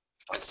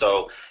 And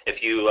so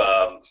if you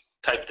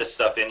type this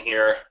stuff in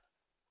here,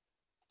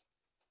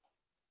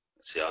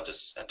 let's see, I'll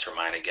just enter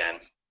mine again.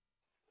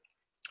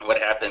 What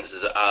happens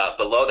is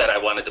below that I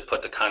wanted to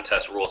put the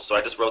contest rules, so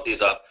I just wrote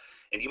these up,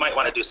 and you might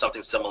want to do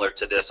something similar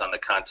to this on the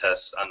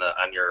contest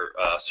on your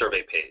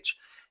survey page.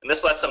 And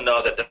this lets them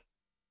know that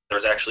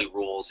there's actually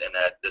rules, and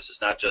that this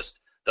is not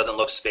just, doesn't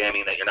look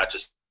spammy, that you're not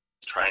just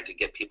trying to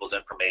get people's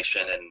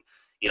information and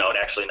and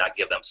actually not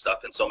give them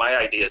stuff. And so my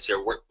idea is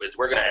here is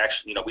we're going to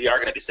actually, we are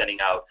going to be sending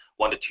out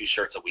 1 to 2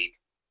 shirts a week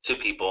to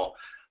people,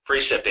 free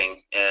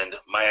shipping, and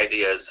my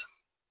idea is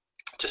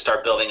to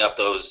start building up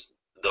those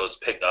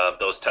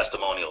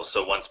testimonials.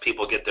 So once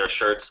people get their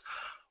shirts,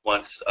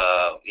 once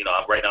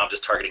right now I'm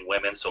just targeting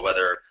women. So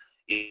whether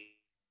the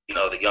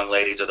young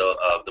ladies or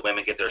the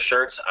women get their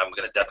shirts, I'm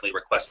going to definitely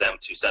request them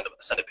to send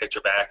a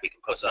picture back. We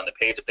can post it on the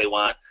page if they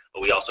want,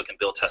 but we also can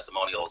build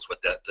testimonials with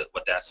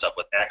that stuff,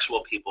 with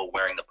actual people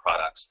wearing the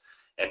products,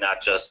 and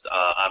not just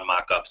on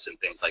mock-ups and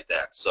things like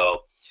that.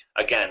 So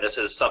again, this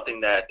is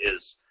something that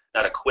is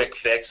not a quick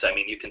fix. I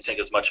mean, you can sink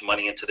as much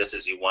money into this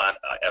as you want.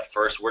 At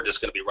first, we're just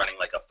going to be running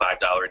like a $5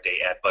 a day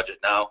ad budget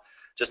now,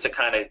 just to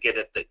kind of get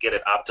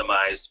it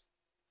optimized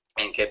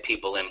and get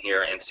people in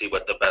here and see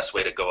what the best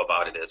way to go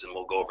about it is. And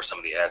we'll go over some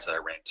of the ads that I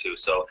ran too.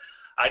 So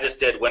I just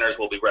did winners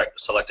will be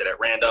selected at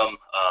random.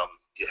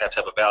 You have to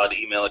have a valid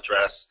email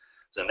address,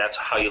 and that's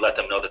how you let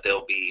them know that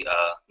they'll be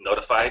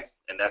notified.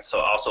 And that's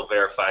also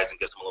verifies and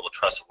gives them a little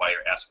trust of why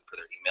you're asking for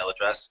their email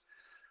address.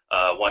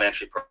 1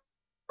 entry per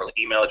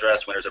email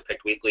address. Winners are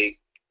picked weekly.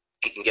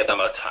 You can give them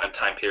a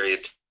time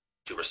period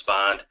to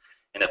respond.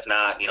 And if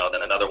not,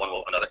 then another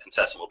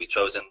contestant will be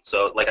chosen.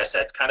 So like I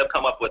said, kind of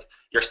come up with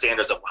your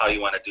standards of how you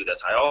want to do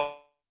this. I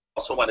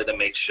also wanted to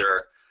make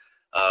sure,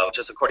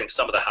 just according to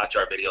some of the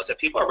Hotjar videos, that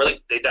people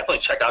they definitely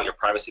check out your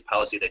privacy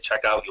policy. They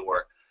check out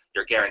your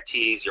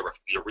guarantees, your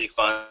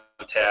refund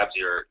tabs,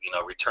 your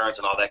returns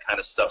and all that kind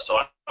of stuff. So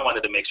I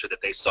wanted to make sure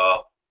that they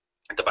saw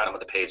at the bottom of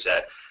the page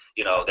that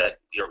that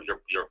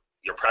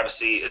your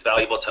privacy is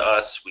valuable to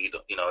us.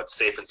 It's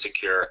safe and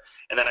secure.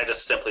 And then I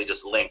just simply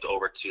linked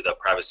over to the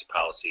privacy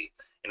policy,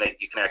 and then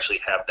you can actually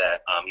have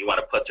that. You want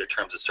to put your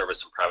terms of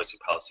service and privacy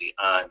policy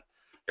on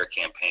your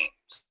campaign.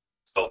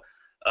 So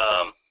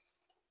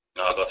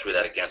I'll go through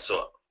that again.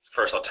 So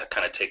first, I'll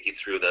kind of take you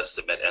through the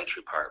submit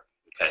entry part.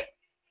 Okay.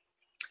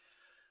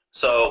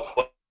 So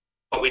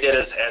what we did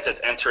is, as it's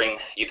entering,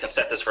 you can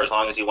set this for as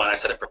long as you want. I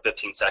set it for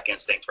 15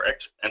 seconds. Thanks for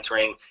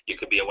entering. You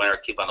could be a winner.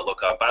 Keep on the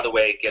lookout. By the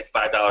way, get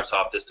 $5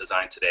 off this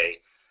design today.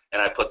 And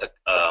I put the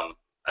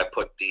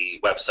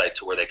website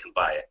to where they can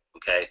buy it.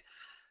 Okay.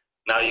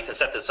 Now you can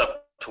set this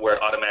up to where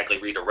it automatically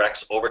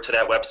redirects over to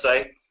that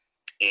website,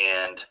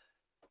 and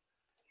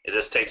it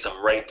just takes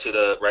them right to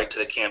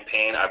the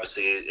campaign.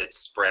 Obviously,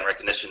 it's brand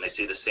recognition. They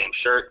see the same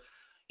shirt.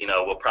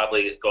 We'll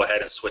probably go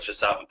ahead and switch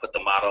this out and put the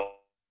model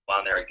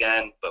on there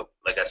again, but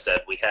like I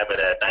said, we have it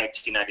at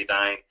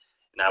 $19.99.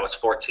 Now it's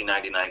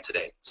 $14.99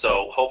 today.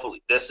 So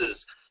hopefully this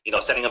is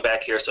sending them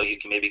back here so you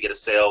can maybe get a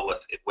sale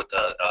with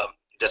a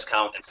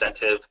discount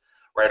incentive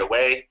right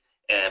away,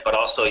 but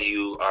also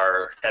you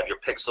have your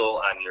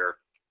pixel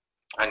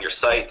on your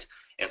site,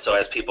 and so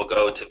as people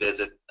go to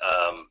visit,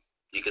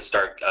 you can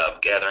start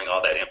gathering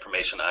all that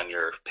information on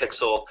your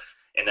pixel,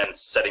 and then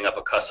setting up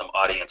a custom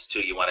audience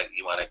too. You want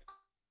to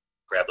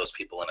grab those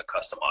people in a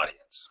custom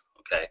audience.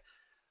 Okay.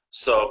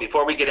 So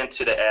before we get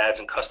into the ads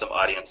and custom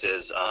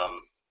audiences,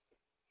 I'm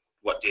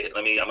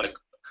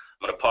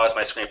gonna pause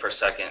my screen for a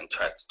second and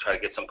try to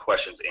get some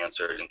questions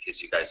answered in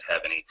case you guys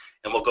have any,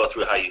 and we'll go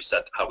through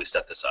how we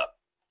set this up.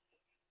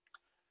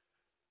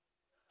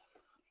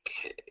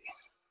 Okay.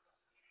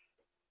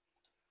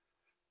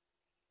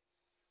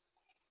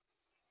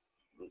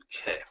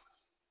 Okay.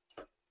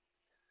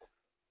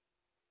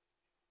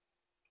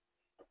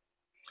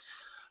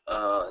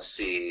 Let's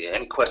see,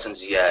 any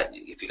questions yet?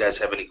 If you guys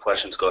have any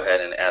questions, go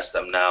ahead and ask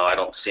them now. I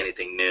don't see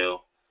anything new.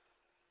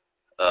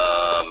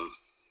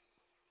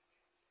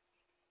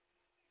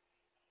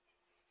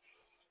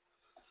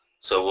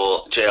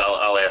 So Jay,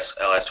 I'll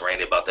ask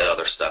Randy about that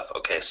other stuff.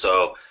 Okay,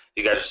 so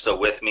if you guys are still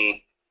with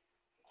me,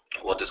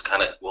 we'll just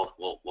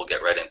we'll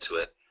get right into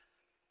it.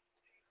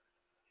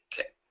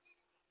 Okay.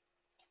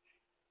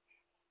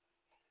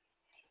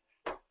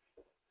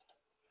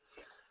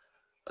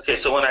 Okay,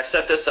 so when I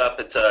set this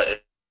up, it's a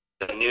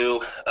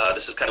new,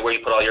 this is kind of where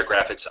you put all your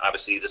graphics.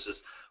 Obviously, this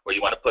is where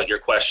you want to put your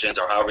questions,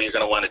 or however you're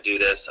going to want to do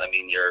this. I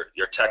mean,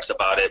 your text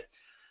about it,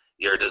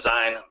 your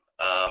design.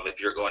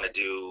 If you're going to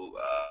do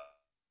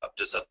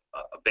just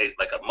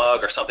like a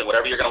mug or something,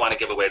 whatever you're going to want to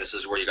give away, this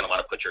is where you're going to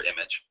want to put your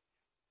image.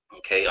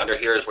 Okay, under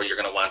here is where you're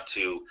going to want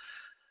to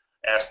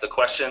ask the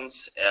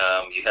questions.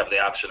 You have the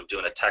option of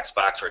doing a text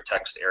box or a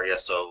text area.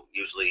 So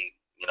usually,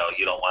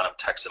 you don't want them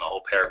texting a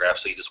whole paragraph,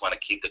 so you just want to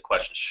keep the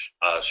question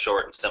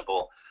short and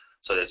simple,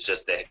 so that it's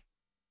just they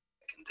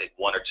can take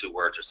 1 or 2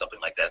 words or something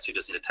like that. So you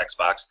just need a text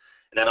box,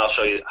 and then I'll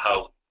show you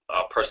how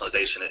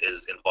personalization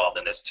is involved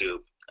in this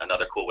too.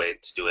 Another cool way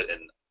to do it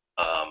in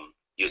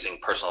using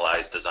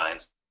personalized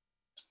designs.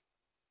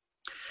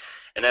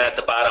 And then at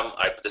the bottom,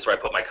 this is where I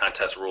put my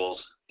contest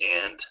rules,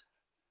 and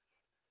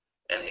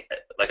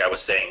like I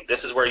was saying,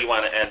 this is where you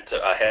want to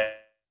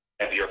have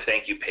your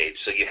thank you page.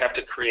 So you have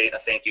to create a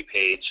thank you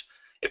page.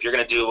 If you're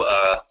going to do,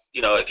 I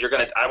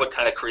would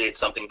kind of create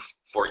something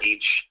for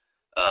each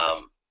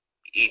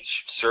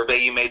survey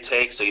you may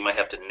take. So you might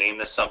have to name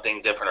this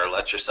something different or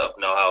let yourself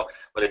know how.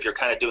 But if you're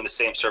kind of doing the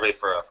same survey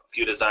for a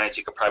few designs,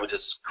 you could probably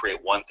just create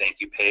one thank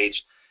you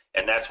page.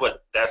 And that's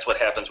what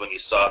happens when you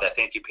saw that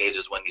thank you page,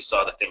 is when you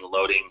saw the thing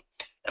loading,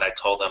 and I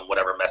told them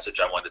whatever message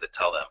I wanted to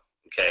tell them.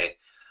 Okay,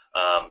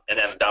 and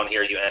then down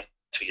here you enter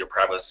your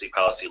privacy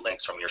policy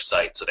links from your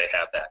site, so they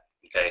have that.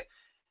 Okay,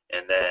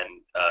 and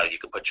then you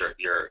can put your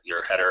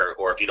header,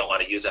 or if you don't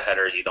want to use a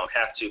header, you don't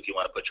have to. If you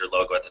want to put your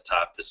logo at the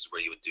top, this is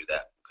where you would do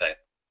that. Okay,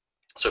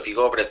 so if you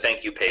go over to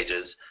thank you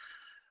pages,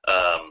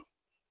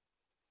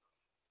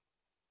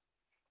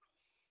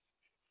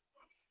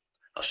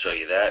 I'll show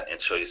you that and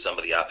show you some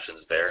of the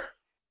options there.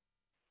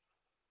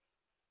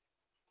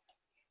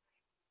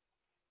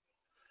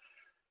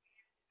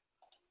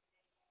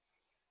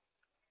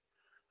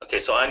 Okay,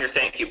 so on your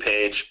thank you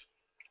page,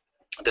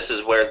 this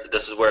is where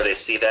they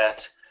see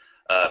that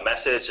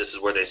message. This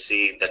is where they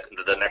see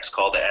the next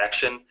call to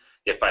action.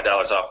 Get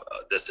 $5 off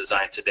this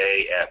design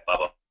today at blah,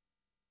 blah,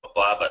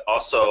 blah. But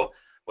also,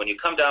 when you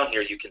come down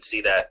here, you can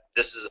see that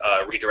this is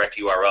a redirect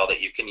URL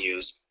that you can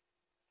use,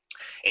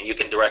 and you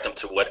can direct them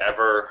to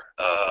whatever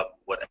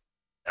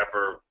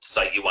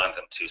site you want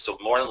them to. So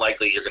more than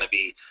likely, you're going to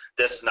be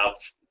this. Now,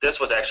 this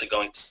was actually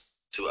going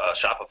to a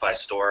Shopify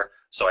store,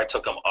 so I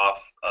took them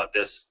off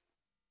this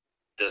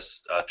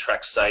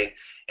Trex site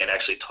and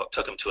actually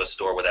took them to a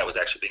store where that was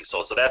actually being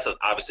sold. So that's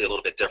obviously a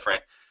little bit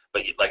different.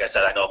 But like I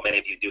said, I know many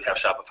of you do have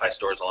Shopify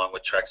stores along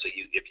with Trex. So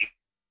if you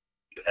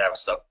have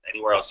stuff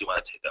anywhere else you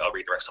want to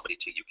redirect somebody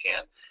to, you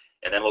can.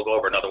 And then we'll go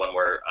over another one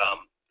where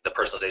the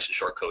personalization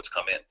shortcodes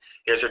come in.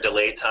 Here's your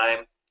delay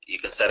time. You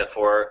can set it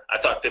for, I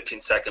thought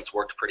 15 seconds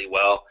worked pretty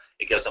well.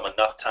 It gives them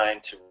enough time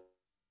to,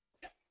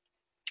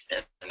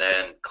 and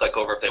then click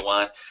over if they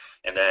want.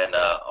 And then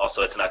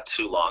also it's not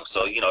too long.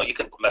 So, you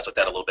can mess with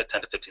that a little bit.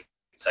 10 to 15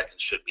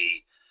 seconds should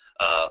be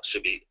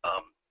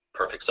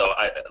perfect. So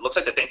it looks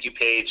like the thank you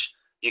page,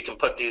 you can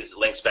put these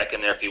links back in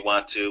there if you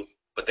want to,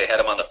 but they had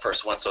them on the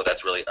first one, so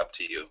that's really up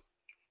to you.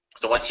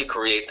 So once you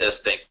create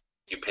this thank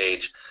you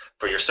page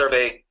for your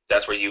survey,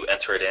 that's where you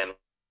enter it in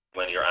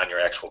when you're on your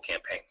actual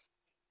campaign.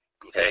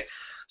 Okay,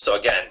 so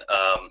again,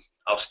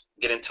 I'll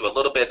get into a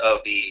little bit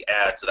of the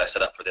ads that I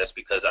set up for this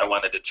because I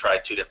wanted to try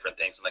two different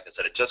things, and like I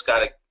said, it just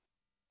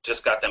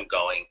got them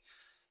going.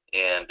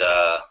 And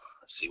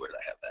let's see, where did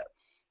I have that?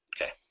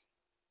 Okay,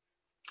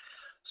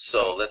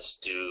 so let's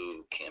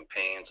do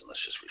campaigns, and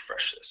let's just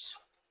refresh this.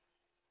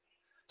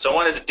 So I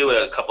wanted to do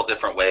it a couple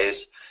different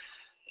ways,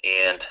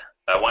 and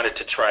I wanted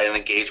to try an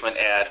engagement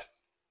ad.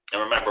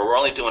 And remember, we're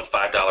only doing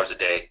 $5 a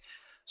day,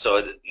 so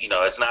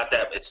it's not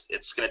that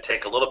it's going to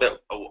take a little bit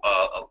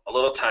a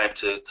little time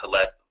to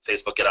let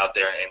Facebook get out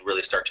there and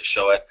really start to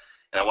show it.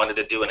 And I wanted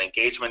to do an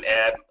engagement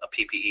ad, a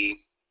PPE,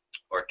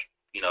 or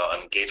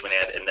an engagement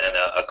ad, and then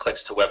a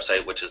clicks to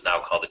website, which is now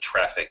called the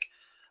traffic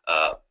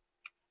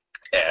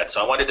ad.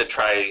 So I wanted to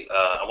try,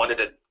 I wanted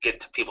to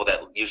get to people that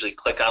usually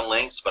click on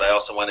links, but I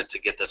also wanted to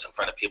get this in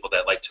front of people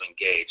that like to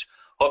engage,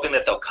 hoping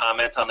that they'll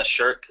comment on the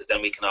shirt, because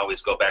then we can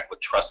always go back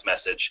with trust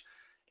message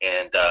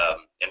and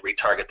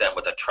retarget them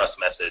with a trust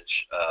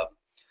message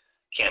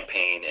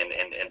campaign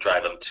and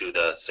drive them to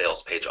the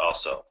sales page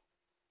also.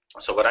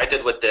 So what I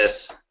did with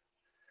this,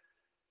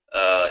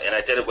 and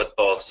I did it with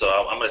both, so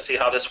I'm going to see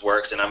how this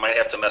works, and I might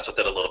have to mess with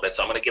it a little bit.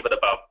 So I'm going to give it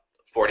about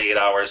 48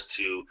 hours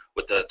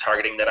with the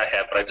targeting that I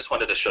have, but I just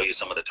wanted to show you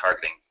some of the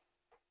targeting.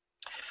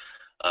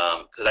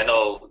 Because I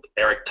know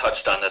Eric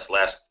touched on this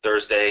last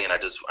Thursday, and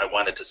I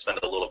wanted to spend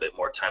a little bit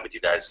more time with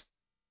you guys,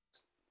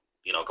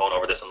 going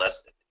over this,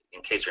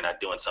 in case you're not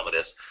doing some of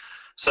this.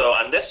 So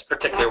on this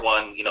particular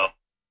one,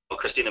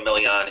 Christina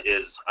Milian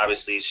is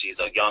obviously, she's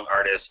a young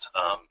artist,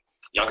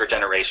 younger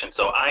generation.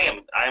 So I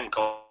am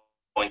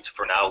going to,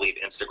 for now, leave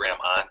Instagram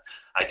on.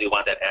 I do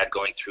want that ad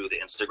going through the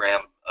Instagram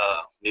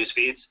news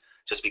feeds,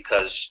 just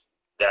because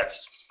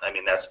that's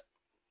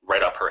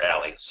right up her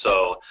alley.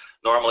 So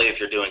normally if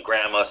you're doing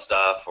grandma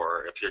stuff,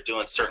 or if you're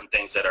doing certain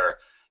things that are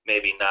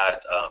maybe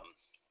not,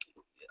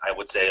 I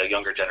would say a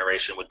younger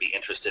generation would be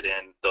interested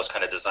in those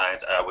kind of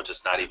designs, I would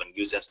just not even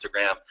use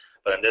Instagram.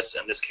 But in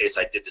this case,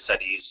 I did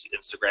decide to use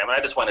Instagram, and I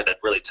just wanted to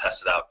really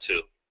test it out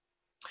too.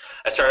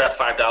 I started at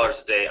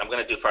 $5 a day. I'm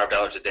going to do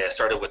 $5 a day. I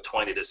started with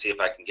 20 to see if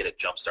I can get it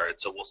jump started,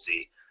 so we'll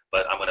see.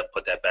 But I'm going to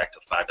put that back to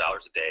 $5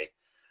 a day.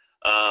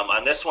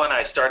 On this one,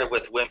 I started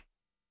with women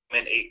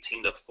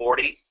 18 to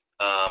 40.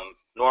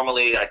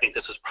 Normally, I think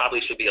this probably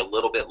should be a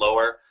little bit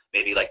lower,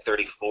 maybe like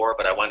 34,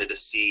 but I wanted to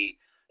see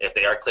if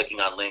they are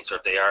clicking on links or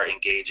if they are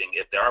engaging.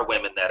 If there are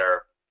women that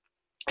are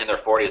in their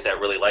 40s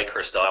that really like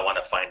her still, I want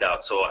to find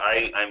out. So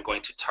I'm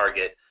going to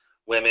target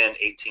women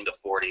 18 to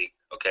 40,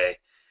 okay?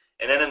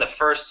 And then in the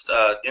first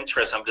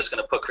interest, I'm just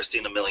going to put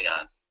Christina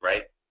Milian,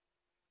 right?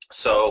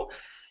 So,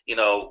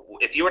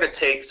 if you were to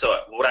take,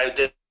 so what I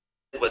did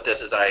with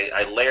this is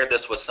I layered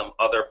this with some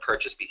other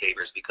purchase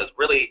behaviors, because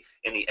really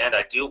in the end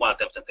I do want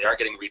them, since they are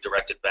getting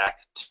redirected back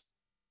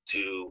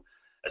to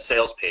a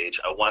sales page,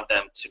 I want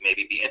them to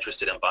maybe be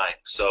interested in buying.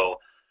 So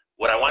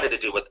what I wanted to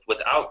do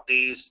without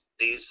this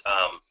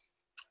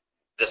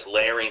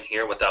layering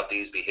here, without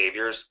these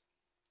behaviors,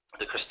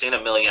 the Christina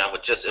Milian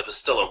would just, it was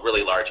still a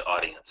really large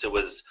audience. It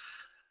was,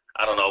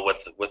 I don't know,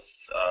 with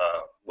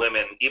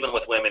women, even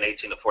with women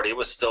 18 to 40, it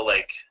was still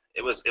like,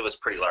 it was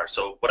pretty large.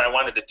 So what I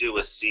wanted to do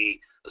was see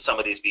some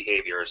of these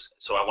behaviors.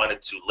 So I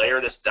wanted to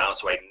layer this down,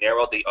 so I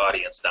narrowed the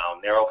audience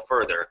down, narrow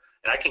further,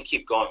 and I can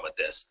keep going with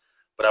this.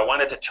 But I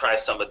wanted to try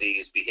some of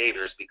these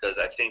behaviors because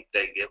I think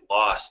they get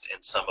lost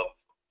in some of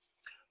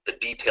the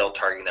detailed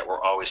targeting that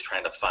we're always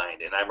trying to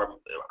find. And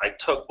I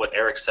took what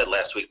Eric said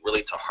last week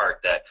really to heart,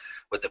 that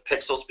with the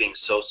pixels being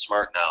so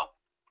smart now,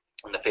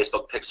 and the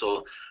Facebook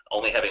pixel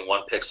only having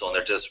one pixel, and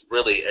they're just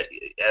really,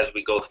 as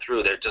we go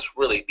through, they're just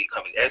really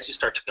becoming, as you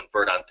start to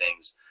convert on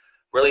things,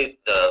 really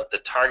the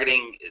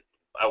targeting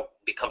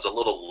becomes a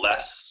little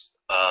less,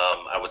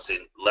 I would say,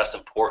 less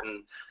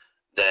important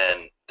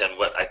than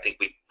what I think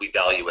we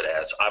value it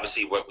as.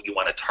 Obviously, what you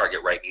want to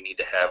target right, you need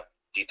to have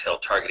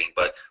detailed targeting,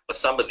 but with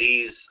some of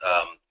these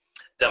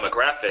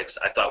demographics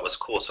I thought was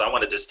cool, so I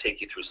want to just take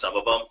you through some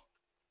of them.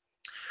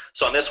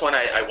 So on this one,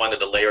 I wanted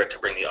to layer it to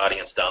bring the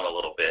audience down a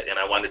little bit, and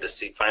I wanted to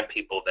find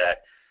people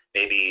that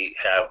maybe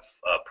have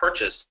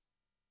purchased,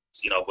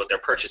 with their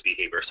purchase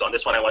behavior. So on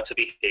this one, I went to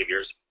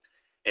behaviors,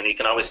 and you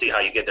can always see how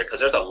you get there, because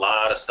there's a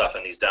lot of stuff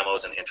in these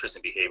demos and interest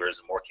and behaviors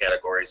and more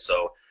categories.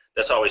 So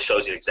this always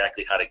shows you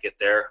exactly how to get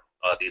there,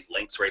 these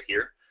links right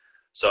here.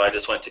 So I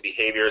just went to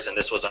behaviors, and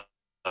this was on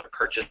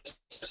purchase.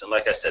 And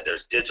like I said,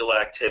 there's digital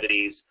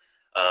activities.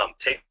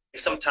 Take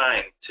some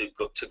time to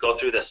go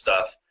through this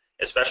stuff,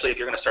 especially if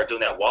you're going to start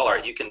doing that wall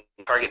art. You can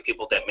target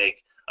people that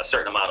make a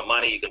certain amount of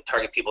money. You can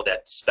target people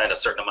that spend a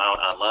certain amount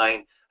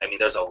online. I mean,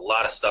 there's a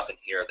lot of stuff in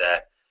here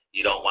that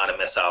you don't want to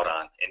miss out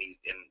on, and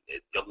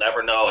you'll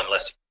never know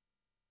unless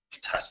you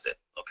test it,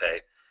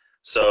 okay?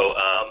 So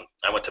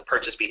I went to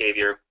purchase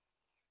behavior,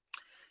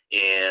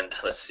 and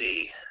let's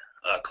see,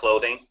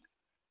 clothing,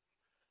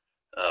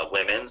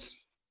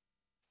 women's,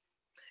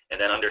 and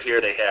then under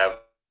here they have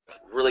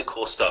really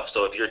cool stuff.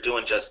 So if you're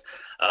doing just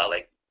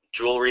like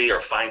jewelry or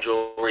fine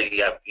jewelry,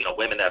 you have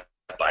women that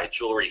buy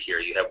jewelry here.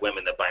 You have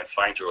women that buy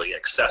fine jewelry,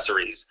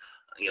 accessories,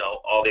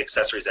 all the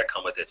accessories that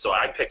come with it. So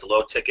I picked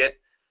low ticket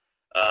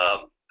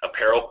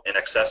apparel and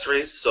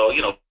accessories. So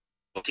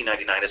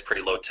 $14.99 is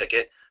pretty low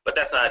ticket, but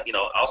that's not,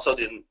 also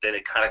then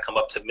it kind of come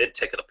up to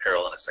mid-ticket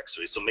apparel and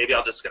accessories. So maybe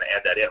I'm just going to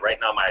add that in. Right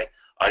now my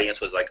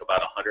audience was like about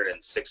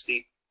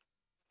 160.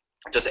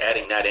 Just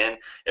adding that in,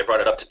 it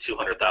brought it up to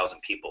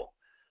 200,000 people.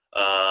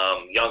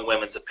 Young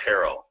women's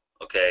apparel,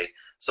 okay?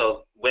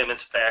 So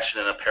women's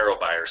fashion and apparel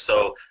buyers.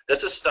 So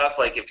this is stuff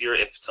like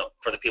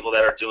for the people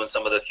that are doing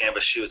some of the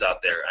canvas shoes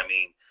out there, I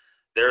mean,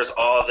 there's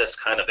all this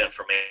kind of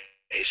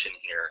information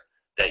here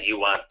that you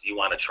want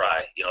to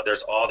try.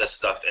 There's all this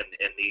stuff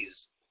in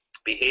these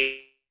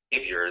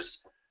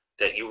behaviors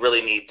that you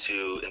really need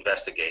to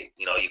investigate.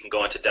 You can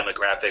go into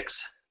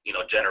demographics,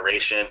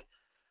 generation,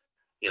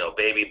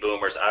 baby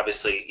boomers,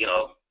 obviously,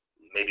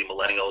 maybe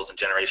millennials and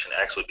Generation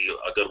X would be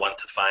a good one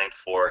to find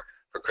for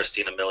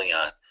Christina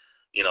Milian.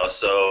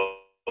 So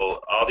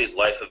all these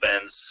life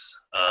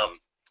events.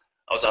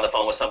 I was on the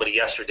phone with somebody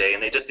yesterday,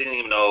 and they just didn't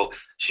even know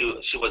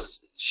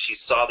she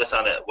saw this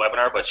on a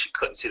webinar, but she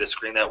couldn't see the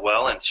screen that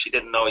well, and she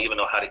didn't even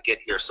know how to get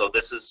here. So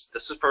this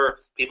is for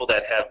people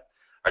that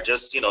are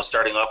just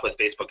starting off with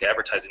Facebook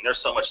advertising. There's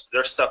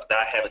stuff that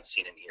I haven't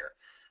seen in here,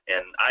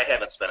 and I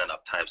haven't spent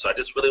enough time. So I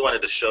just really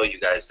wanted to show you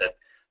guys that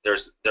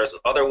there's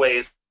other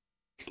ways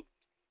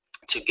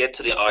to get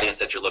to the audience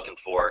that you're looking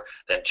for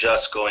than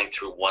just going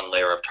through one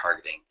layer of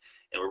targeting.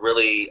 And we're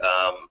really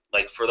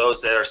like for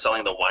those that are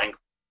selling the wine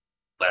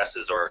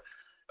glasses or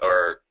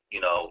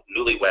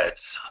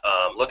newlyweds,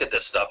 look at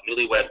this stuff.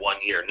 Newlywed 1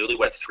 year,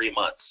 newlywed 3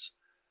 months.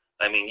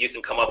 I mean, you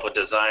can come up with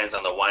designs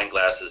on the wine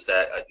glasses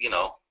that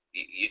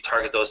you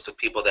target those to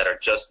people that are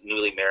just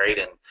newly married,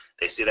 and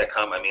they see that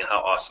come. I mean, how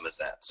awesome is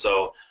that?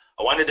 So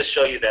I wanted to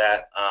show you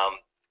that.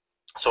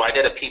 So I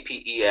did a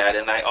PPE ad,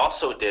 and I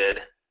also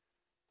did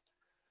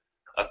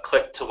a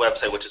click to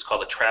website, which is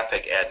called a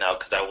traffic ad now,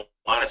 because I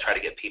want to try to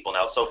get people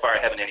now. So far I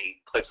haven't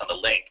any clicks on the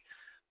link,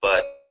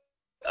 but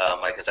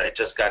like I said, I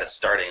just got it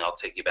starting. I'll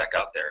take you back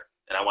out there,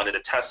 and I wanted to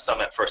test some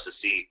at first to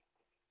see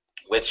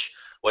which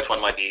one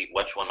might be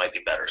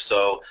better.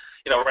 So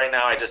right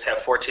now I just have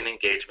 14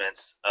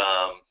 engagements.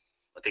 I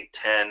think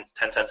 10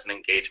 cents an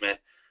engagement,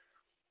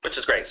 which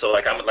is great. So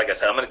like I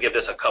said, I'm going to give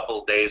this a couple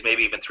of days,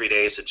 maybe even 3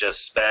 days, to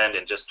just spend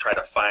and just try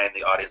to find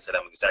the audience that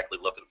I'm exactly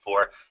looking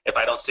for. If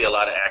I don't see a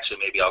lot of action,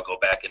 maybe I'll go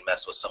back and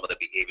mess with some of the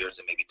behaviors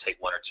and maybe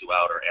take 1 or 2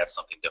 out or add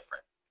something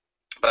different.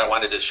 But I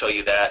wanted to show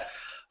you that.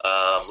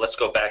 Let's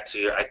go back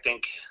to, I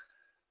think,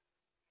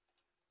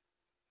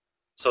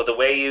 so the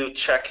way you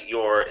check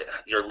your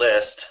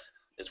list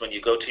is when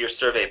you go to your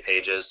survey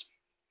pages,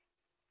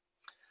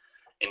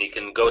 and you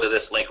can go to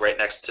this link right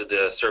next to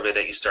the survey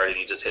that you started,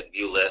 and you just hit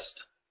view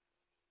list.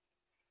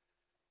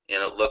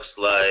 And it looks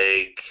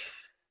like,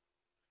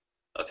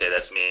 okay,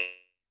 that's me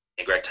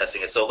and Greg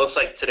testing it. So it looks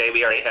like today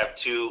we already have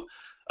two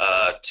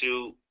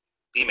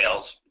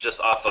emails just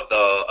off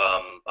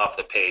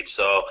the page.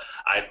 So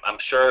I'm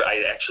sure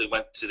I actually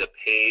went to the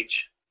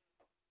page.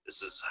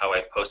 This is how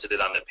I posted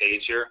it on the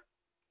page here.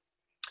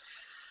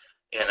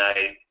 And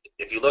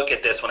if you look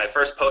at this, when I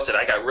first posted,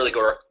 I got really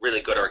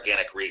good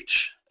organic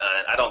reach.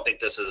 I don't think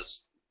this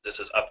is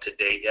up to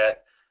date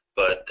yet,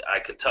 but I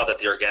could tell that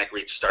the organic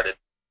reach started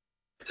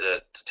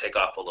to take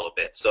off a little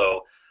bit.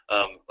 So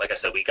like I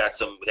said, we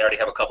already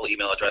have a couple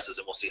email addresses,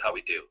 and we'll see how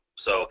we do.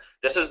 So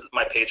this is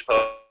my page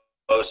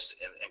post.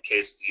 In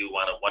case you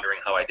wondering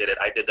how I did it,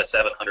 I did the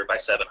 700 by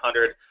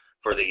 700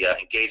 for the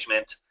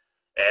engagement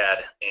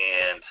ad,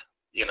 and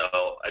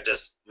I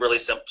just really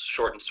simple,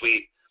 short and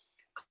sweet.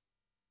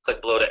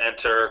 Click below to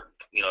enter.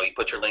 You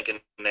put your link in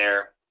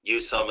there.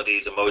 Use some of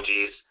these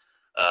emojis.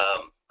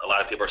 A lot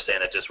of people are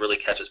saying it just really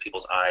catches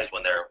people's eyes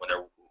when they're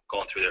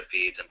going through their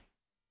feeds, and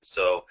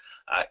so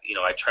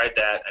I tried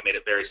that. I made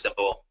it very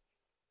simple,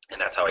 and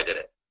that's how I did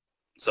it.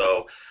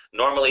 So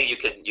normally you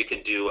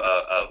can do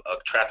a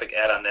traffic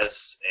ad on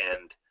this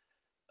and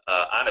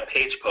on a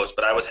page post,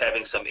 but I was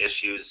having some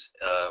issues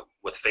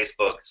with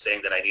Facebook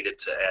saying that I needed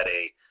to add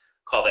a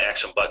call to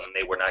action button, and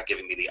they were not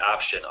giving me the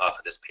option off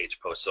of this page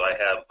post. So I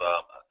have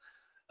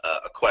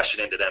a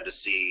question into them to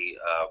see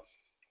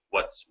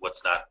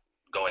what's not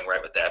going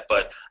right with that.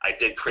 But I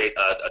did create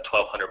a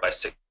 1200 by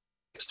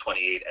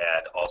 628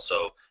 ad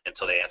also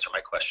until they answer my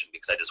question,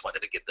 because I just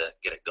wanted to get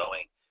it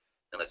going.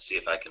 And let's see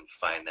if I can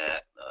find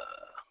that.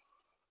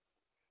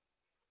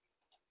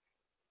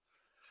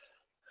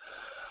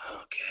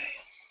 Okay.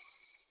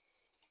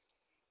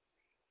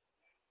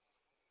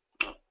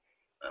 Oh,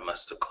 I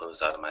must have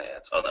closed out of my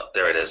ads. Oh no,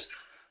 there it is.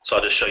 So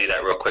I'll just show you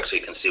that real quick so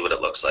you can see what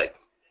it looks like.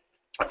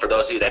 And for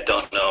those of you that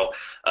don't know,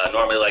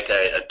 normally like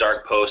a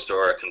dark post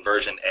or a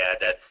conversion ad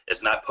that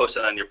is not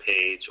posted on your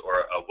page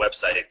or a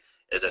website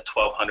is a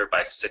 1200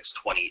 by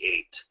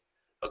 628.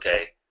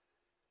 Okay.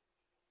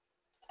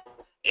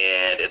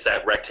 And it's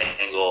that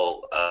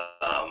rectangle.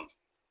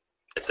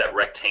 It's that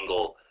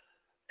rectangle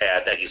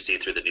ad that you see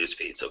through the news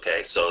feeds.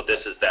 Okay, so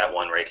this is that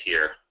one right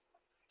here.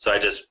 So I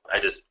just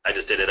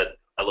did it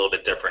a little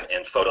bit different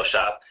in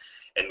Photoshop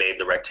and made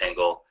the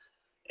rectangle,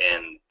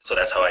 and so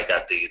that's how I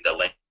got the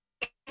link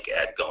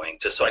ad going,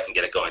 just so I can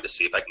get it going to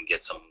see if I can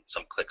get some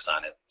clicks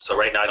on it. So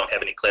right now I don't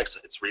have any clicks.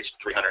 It's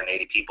reached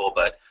 380 people,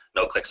 but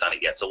no clicks on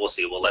it yet. So we'll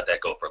see. Let that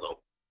go for a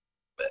little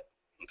bit.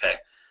 Okay.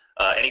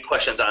 Any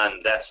questions on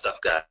that stuff,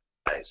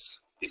 guys?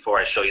 Before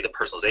I show you the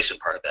personalization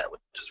part of that,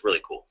 which is really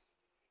cool.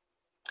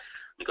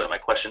 Let me go to my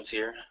questions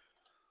here.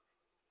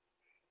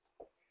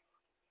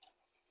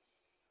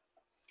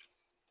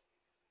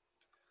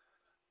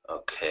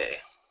 Okay.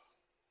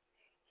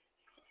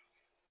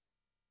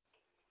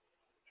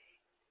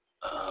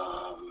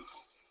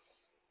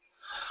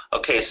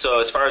 Okay, so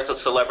as far as the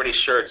celebrity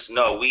shirts,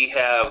 no, we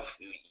have,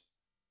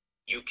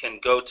 you can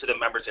go to the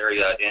members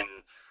area in,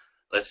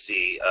 let's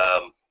see,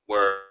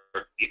 where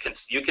you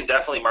can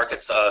definitely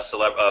market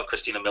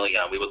Christina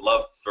Milian. We would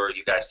love for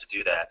you guys to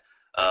do that.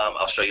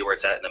 I'll show you where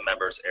it's at in the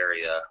members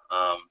area.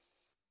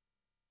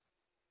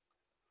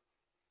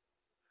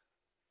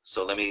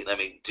 So let me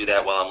do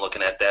that while I'm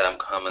looking at that. I'm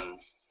coming.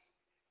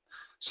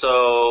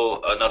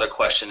 So another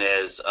question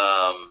is,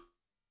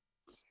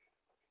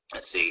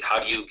 let's see, how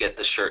do you get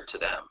the shirt to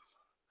them?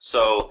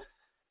 So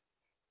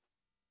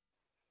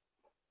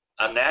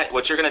on that,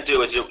 what you're going to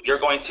do is you're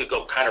going to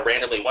go kind of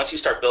randomly. Once you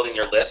start building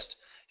your list,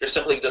 you're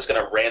simply just going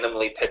to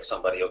randomly pick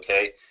somebody,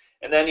 okay?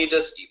 And then you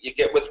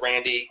get with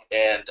Randy,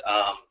 and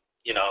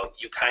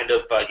you kind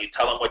of you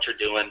tell them what you're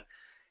doing,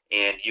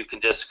 and you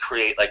can just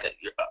create like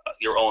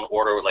your own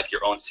order, like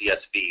your own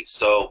CSV.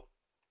 So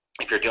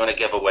if you're doing a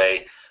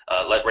giveaway,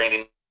 let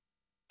Randy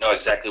know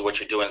exactly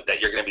what you're doing,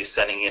 that you're going to be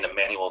sending in a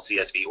manual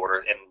CSV order.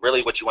 And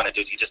really what you want to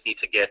do is you just need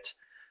to get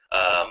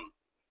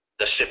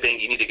the shipping.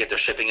 You need to get their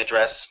shipping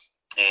address,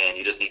 and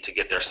you just need to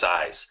get their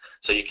size.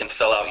 So you can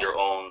fill out your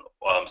own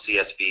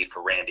CSV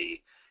for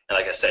Randy. And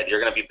like I said, you're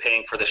going to be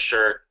paying for the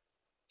shirt,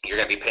 you're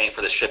going to be paying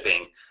for the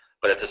shipping,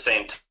 but at the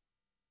same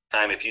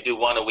time, if you do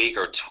one a week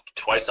or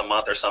twice a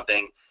month or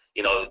something,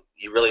 you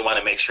really want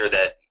to make sure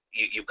that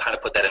you kind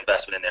of put that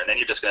investment in there, and then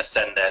you're just going to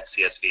send that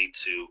CSV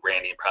to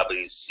Randy and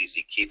probably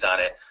CC Keith on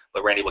it,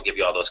 but Randy will give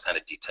you all those kind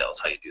of details,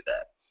 how you do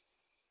that.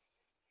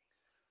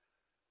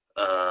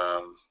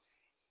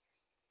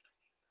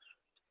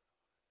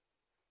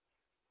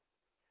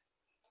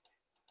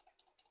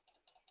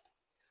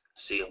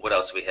 See, what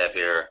else we have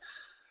here?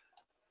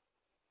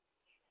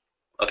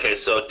 Okay,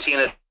 so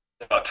Tina,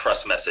 about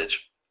Trust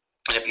Message.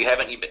 And if you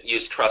haven't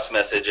used Trust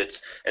Message,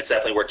 it's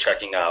definitely worth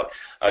checking out.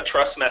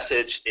 Trust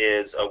Message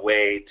is a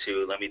way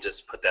to, let me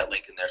just put that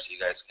link in there so you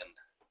guys can.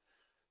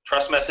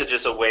 Trust Message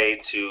is a way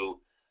to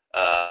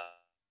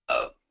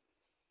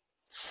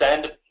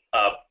send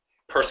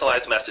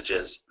personalized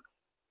messages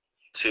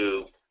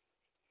to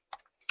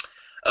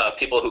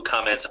people who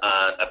comment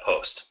on a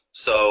post.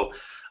 So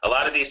a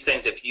lot of these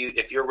things, if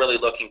you're really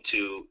looking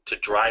to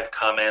drive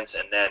comments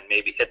and then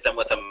maybe hit them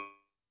with a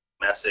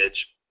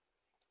message.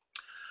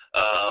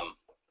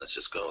 Let's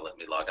just go, let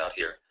me log out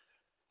here.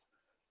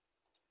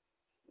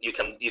 you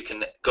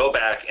can go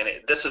back and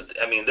this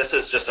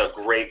is just a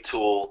great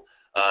tool.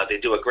 They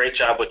do a great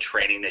job with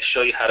training. They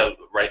show you how to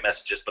write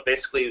messages, but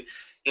basically,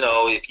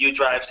 if you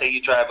say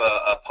you drive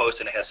a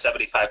post and it has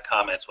 75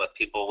 comments with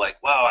people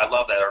like, wow, I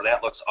love that, or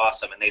that looks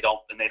awesome, and they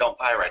don't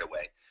buy right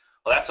away.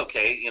 Well, that's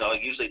okay.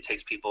 It usually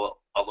takes people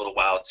a little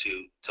while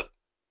to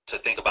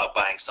think about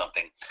buying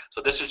something.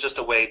 So this is just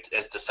a way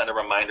to send a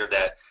reminder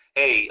that,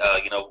 hey,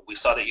 we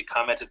saw that you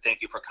commented.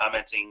 Thank you for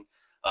commenting.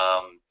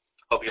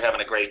 Hope you're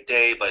having a great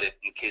day, but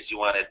in case you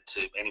wanted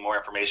any more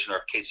information, or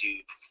in case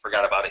you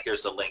forgot about it,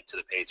 here's a link to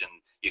the page and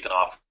you can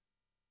offer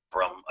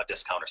from a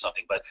discount or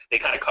something. But they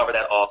kind of cover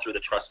that all through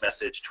the trust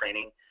message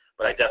training.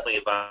 But I definitely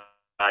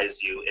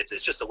advise you,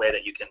 it's just a way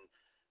that you can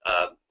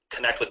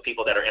connect with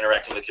people that are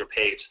interacting with your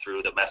page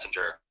through the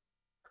messenger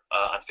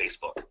on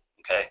Facebook,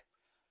 okay?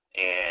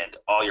 And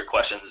all your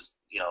questions,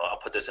 I'll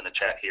put this in the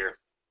chat here.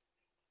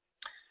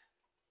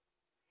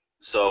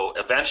 So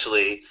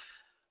eventually,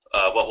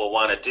 what we'll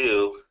want to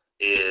do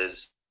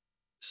is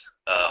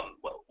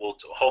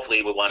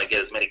hopefully we'll want to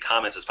get as many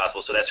comments as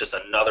possible. So that's just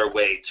another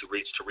way to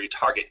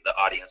retarget the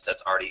audience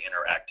that's already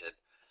interacted.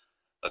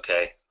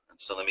 Okay, and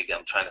so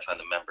I'm trying to find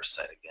the member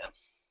site again.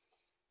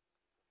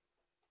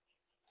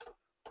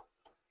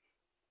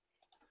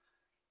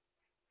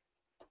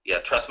 Yeah,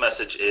 trust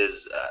message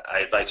is, I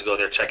advise you to go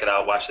there, check it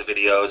out, watch the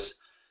videos,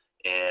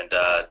 and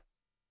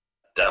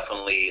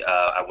definitely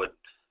I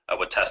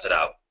would test it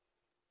out.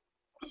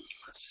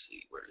 Let's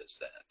see, where is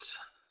that?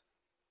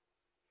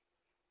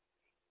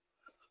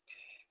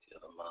 Okay, the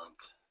other month.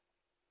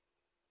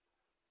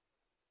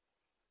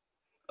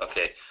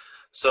 Okay,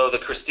 so the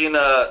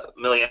Christina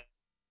Millian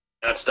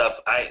stuff,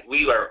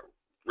 we are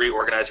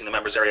reorganizing the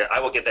members area. I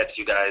will get that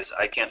to you guys.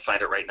 I can't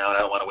find it right now, and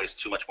I don't want to waste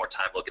too much more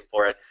time looking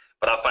for it,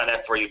 but I'll find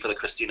that for you for the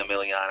Christina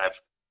Millian.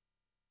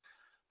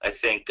 I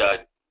think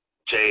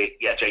Jay,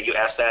 you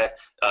asked that.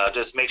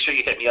 Just make sure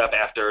you hit me up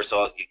after,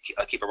 so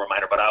I'll keep a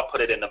reminder, but I'll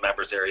put it in the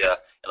members area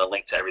and a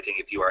link to everything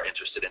if you are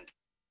interested in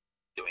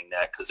doing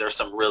that, because there's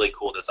some really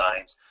cool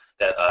designs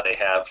that they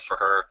have for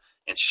her,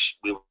 and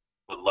we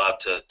would love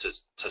to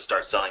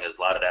start selling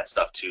a lot of that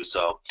stuff too.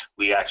 So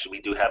we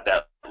do have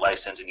that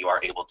license, and you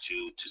are able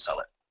to sell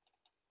it.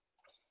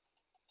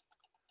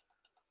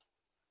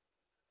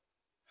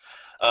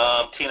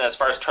 Tina, as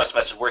far as trust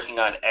message, working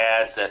on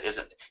ads that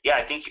isn't, yeah,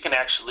 I think you can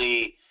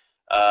actually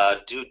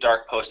do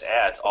dark post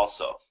ads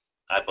also.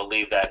 I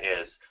believe that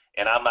is,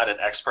 and I'm not an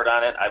expert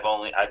on it.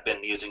 I've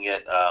been using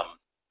it,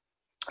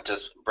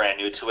 just brand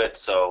new to it.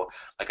 So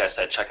like I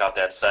said, check out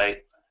that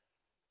site.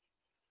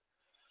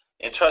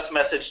 In trust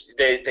message,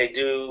 they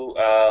do,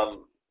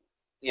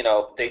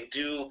 they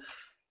do.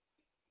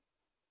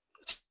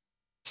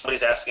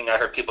 Somebody's asking, I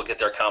heard people get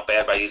their account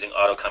banned by using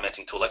auto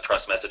commenting tool like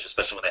trust message,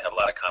 especially when they have a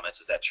lot of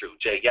comments. Is that true?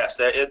 Jay, yes,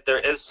 there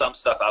is some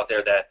stuff out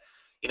there that,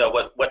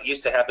 what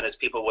used to happen is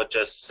people would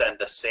just send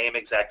the same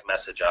exact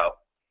message out.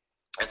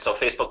 And so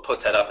Facebook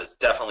puts that up as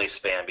definitely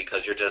spam,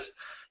 because you're just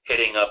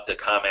hitting up the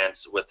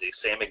comments with the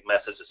same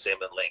message, the same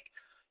link.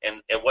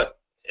 And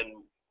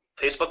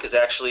Facebook is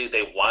actually,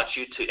 they want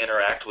you to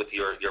interact with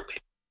your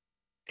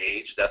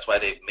page. That's why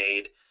they've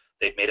made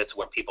it to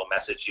when people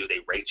message you,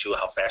 they rate you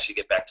how fast you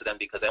get back to them,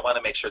 because they want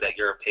to make sure that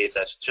you're a page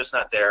that's just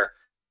not there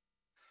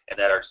and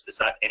it's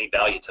not any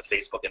value to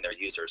Facebook and their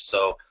users.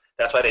 So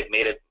that's why they've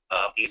made it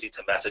easy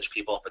to message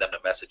people and for them to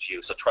message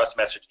you. So trust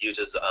message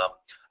uses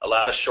a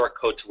lot of short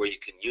code to where you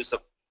can use the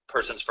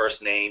person's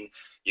first name,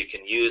 you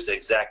can use the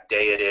exact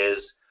day it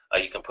is,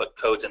 you can put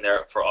codes in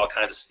there for all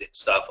kinds of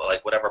stuff,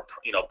 like whatever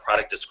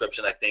product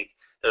description. I think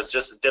there's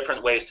just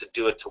different ways to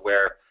do it to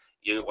where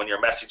when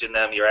you're messaging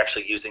them, you're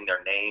actually using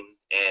their name,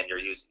 and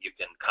you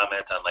can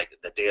comment on like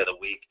the day of the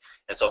week.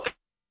 And so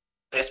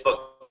Facebook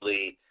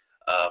really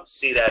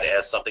see that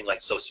as something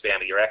like so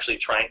spammy. You're actually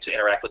trying to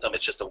interact with them.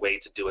 It's just a way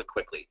to do it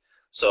quickly.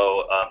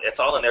 So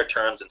it's all in their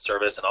terms and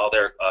service and all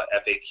their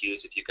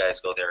FAQs if you guys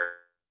go there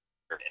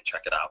and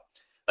check it out.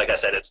 Like I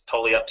said, it's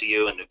totally up to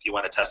you, and if you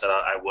want to test it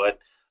out, I would.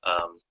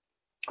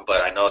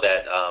 But I know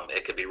that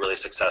it could be really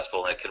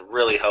successful, and it can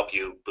really help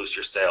you boost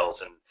your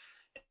sales,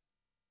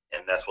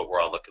 and that's what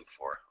we're all looking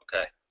for.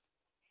 Okay.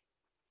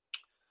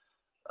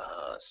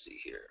 Let's see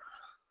here.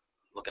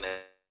 Looking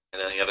at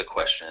any other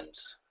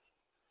questions.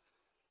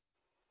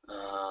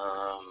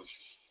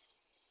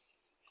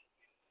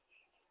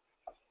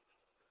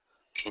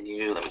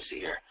 Let me see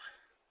here.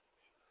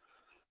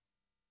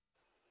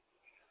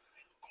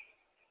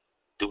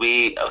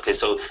 Okay,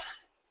 so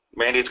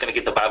Randy's going to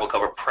get the Bible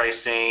cover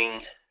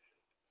pricing.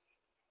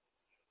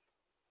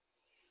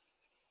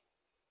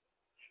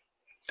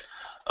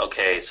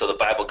 Okay, so the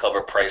Bible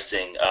cover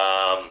pricing,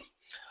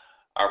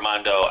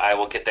 Armando, I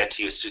will get that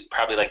to you soon,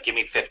 probably like give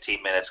me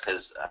 15 minutes,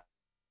 because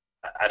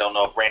I don't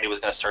know if Randy was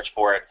going to search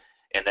for it,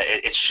 and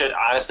it should,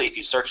 honestly, if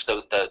you search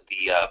the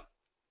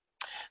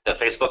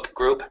Facebook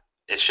group,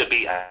 it should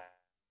be.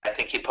 I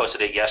think he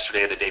posted it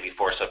yesterday or the day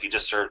before. So if you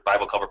just search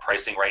Bible cover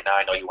pricing right now,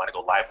 I know you want to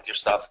go live with your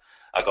stuff.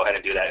 I'll go ahead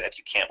and do that if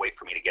you can't wait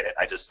for me to get it.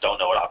 I just don't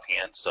know it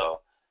offhand.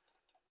 So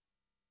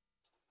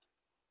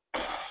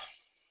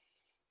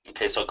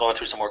Okay, so going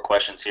through some more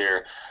questions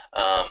here.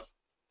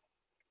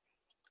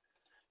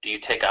 Do you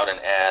take out an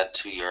ad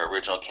to your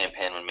original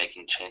campaign when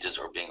making changes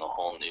or being a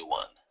whole new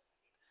one?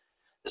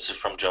 This is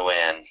from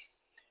Joanne.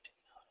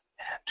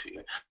 Add to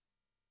your...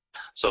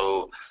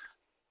 So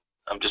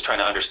I'm just trying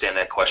to understand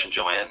that question,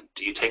 Joanne.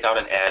 Do you take out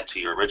an ad to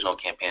your original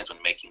campaigns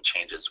when making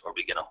changes or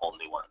begin a whole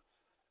new one?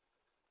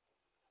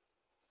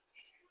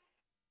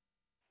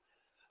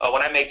 Oh,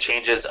 when I make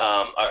changes,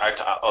 are you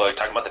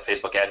talking about the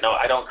Facebook ad? No,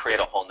 I don't create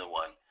a whole new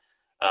one.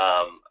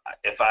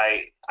 If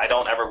I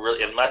don't ever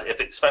really, unless if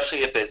it's,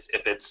 especially if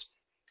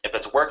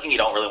it's working, you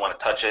don't really want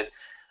to touch it.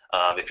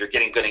 If you're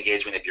getting good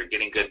engagement, if you're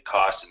getting good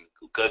costs and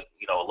good,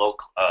 low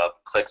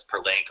clicks per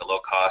link, a low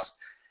cost,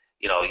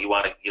 you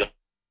want to,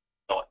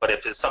 but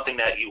if it's something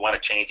that you want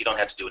to change, you don't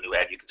have to do a new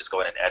ad. You can just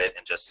go ahead and edit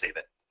and just save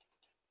it.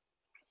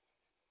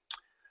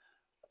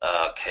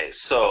 Okay,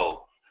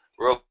 so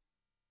real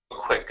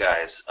quick,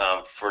 guys,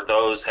 for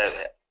those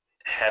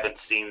haven't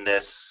seen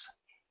this,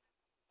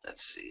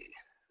 let's see.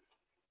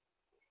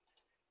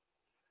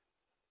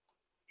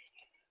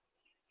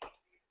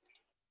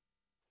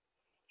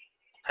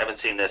 Haven't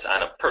seen this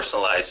on a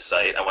personalized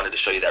site. I wanted to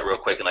show you that real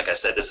quick. And like I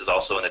said, this is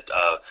also in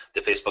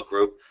the Facebook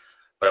group,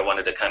 but I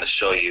wanted to kind of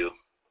show you.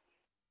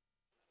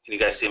 Can you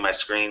guys see my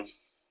screen?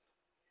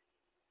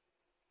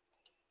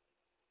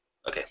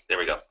 Okay, there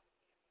we go.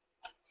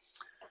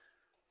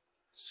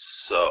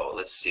 So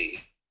let's see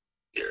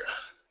here.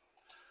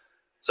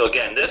 So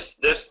again,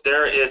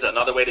 there is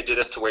another way to do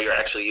this to where you're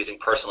actually using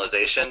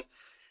personalization.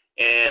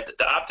 And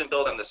the opt-in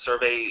build and the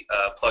survey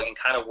plugin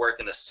kind of work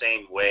in the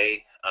same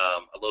way,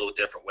 a little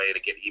different way to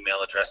get email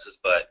addresses,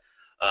 but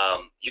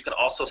you can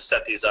also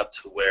set these up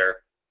to where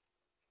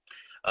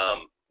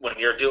when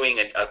you're doing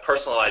a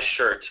personalized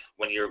shirt,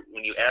 when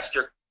you ask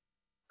your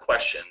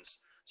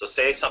questions, so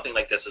say something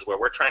like this is where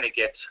we're trying to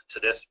get to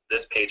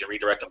this page and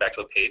redirect them back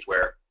to a page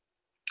where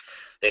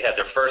they have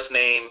their first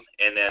name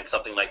and then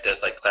something like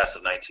this, like class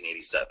of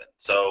 1987.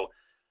 So,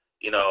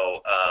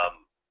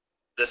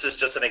 this is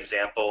just an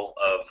example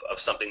of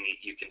something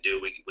you can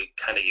do. We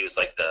kind of use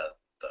like the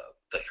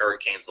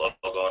Hurricanes logo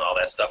and all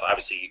that stuff.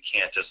 Obviously, you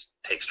can't just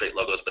take straight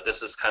logos, but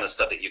this is kind of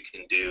stuff that you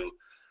can do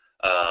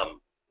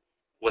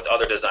with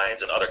other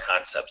designs and other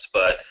concepts.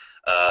 But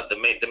the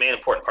main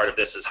important part of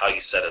this is how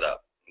you set it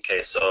up.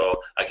 Okay, so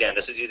again,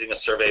 this is using a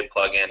survey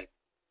plugin,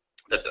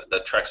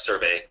 the T-REX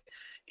survey,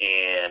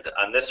 and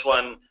on this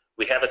one,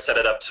 we have it set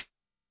it up to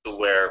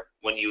where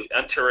when you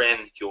enter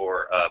in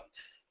your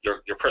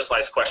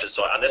personalized question.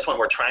 So on this one,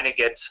 we're trying to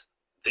get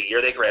the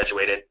year they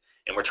graduated,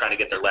 and we're trying to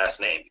get their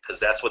last name because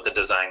that's what the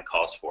design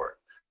calls for.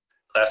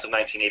 Class of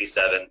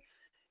 1987,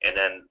 and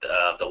then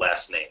the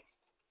last name.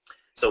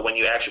 So when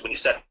you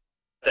set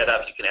that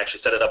up, you can actually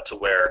set it up to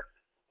where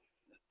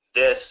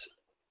this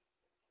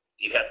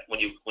when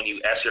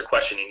you ask your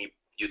question and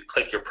you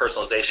click your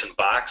personalization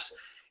box,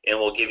 and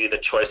we'll give you the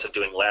choice of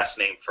doing last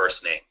name,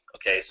 first name.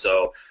 Okay,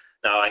 so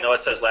now I know it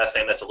says last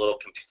name, that's a little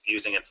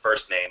confusing in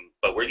first name,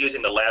 but we're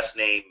using the last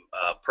name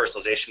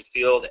personalization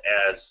field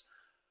as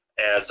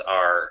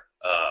our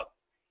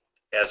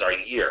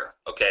year.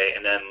 Okay,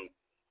 and then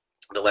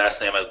the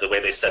last name, the way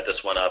they set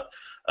this one up,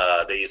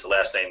 they use the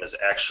last name as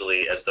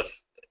actually as the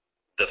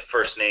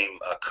first name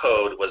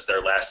code was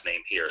their last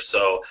name here.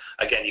 So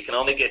again, you can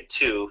only get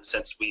two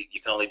since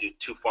you can only do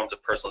two forms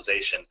of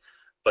personalization.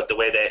 But the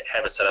way they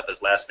have it set up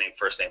is last name,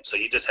 first name. So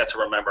you just have to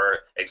remember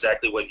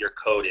exactly what your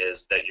code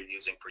is that you're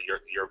using for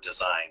your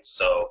design.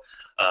 So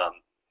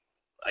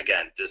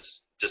again,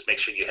 just make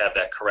sure you have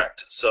that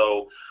correct.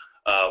 So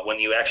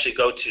when you actually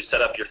go to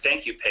set up your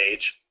thank you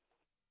page,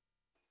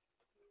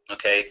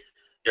 okay,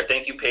 your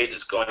thank you page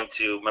is going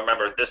to,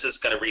 remember, this is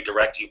going to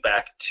redirect you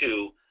back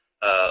to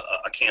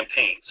a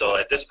campaign. So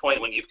at this point,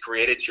 when you've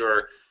created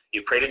your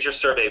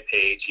survey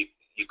page,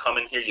 you come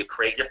in here, you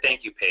create your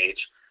thank you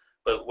page.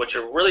 But what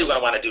you're really going to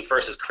want to do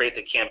first is create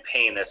the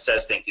campaign that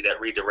says thank you,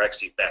 that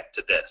redirects you back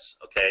to this,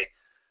 okay?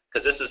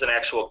 Because this is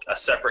a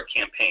separate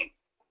campaign,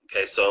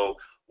 okay? So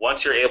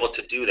once you're able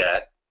to do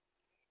that,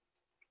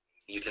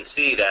 you can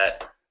see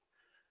that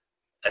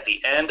at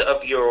the end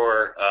of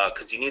your,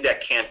 because you need that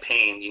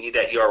campaign, you need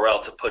that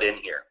URL to put in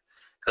here.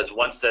 Because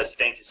once this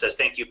says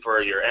thank you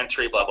for your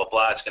entry, blah, blah,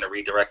 blah, it's going to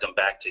redirect them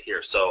back to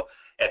here. So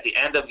at the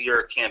end of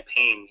your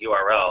campaign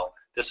URL,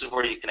 this is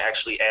where you can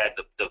actually add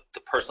the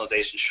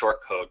personalization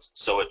shortcodes,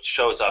 so it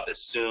shows up as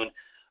soon,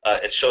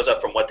 it shows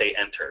up from what they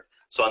entered.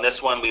 So on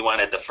this one, we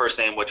wanted the first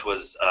name, which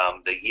was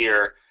the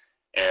year,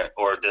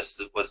 or this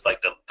was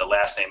like the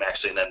last name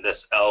actually, and then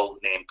this L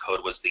name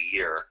code was the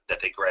year that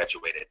they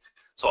graduated.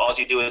 So all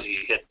you do is you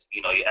hit,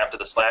 after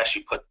the slash,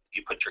 you put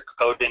your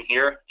code in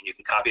here, and you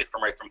can copy it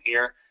right from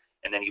here,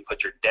 and then you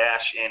put your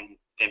dash in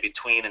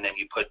between, and then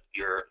you put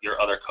your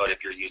other code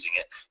if you're using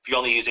it. If you're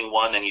only using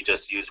one, then you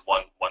just use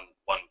one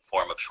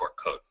form of short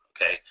code,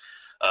 okay?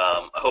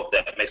 I hope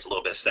that makes a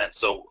little bit of sense.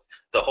 So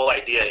the whole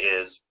idea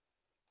is,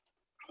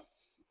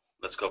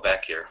 let's go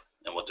back here,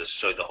 and we'll just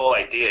show you. The whole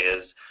idea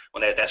is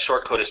when that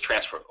short code is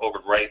transferred over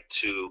right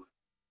to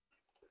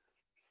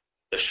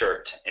the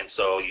shirt. And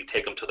so you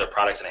take them to their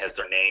products and it has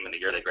their name and the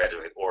year they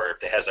graduated, or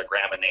if it has a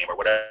grandma name or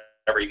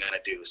whatever you're going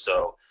to do.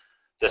 So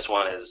this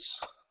one is,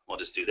 we'll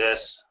just do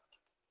this.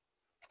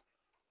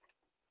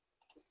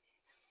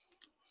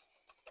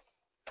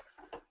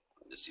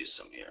 Just use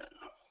some here.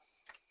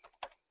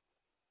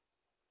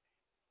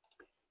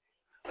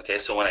 Okay,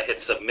 so when I hit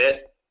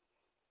submit,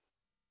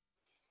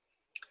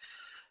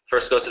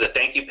 first goes to the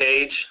thank you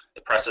page.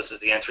 It processes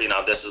the entry.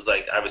 Now this is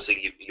like,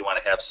 obviously you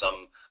want to have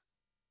some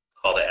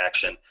call to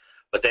action,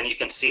 but then you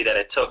can see that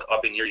it took,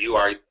 up in your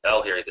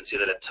URL here, you can see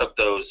that it took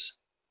those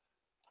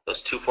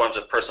 2 forms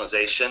of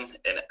personalization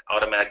and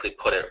automatically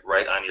put it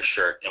right on your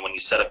shirt. And when you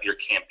set up your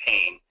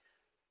campaign,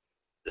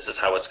 this is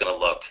how it's going to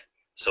look.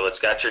 So it's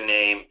got your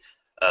name,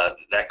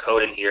 that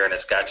code in here, and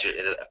it's got your,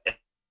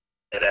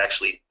 it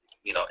actually,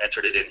 you know,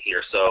 entered it in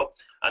here. So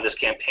on this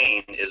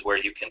campaign is where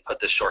you can put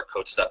the short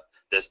code stuff,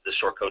 the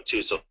short code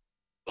too, so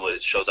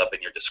it shows up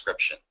in your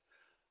description.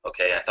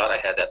 Okay, I thought I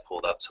had that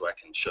pulled up so I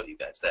can show you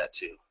guys that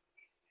too.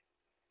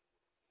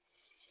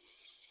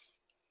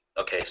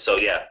 Okay, so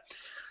yeah,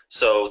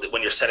 so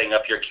when you're setting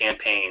up your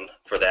campaign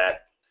for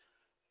that,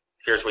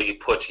 here's where you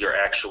put your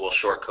actual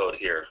short code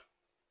here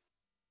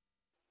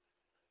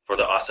for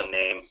the awesome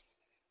name.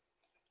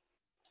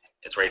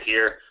 It's right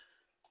here,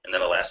 and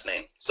then the last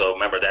name. So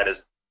remember, that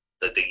is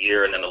the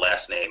year and then the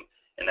last name,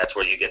 and that's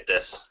where you get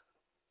this,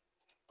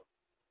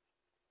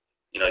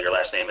 you know, your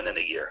last name and then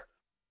the year.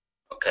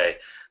 Okay,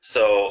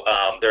 so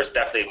there's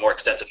definitely more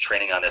extensive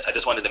training on this. I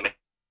just wanted to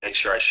make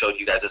sure I showed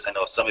you guys this. I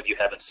know some of you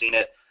haven't seen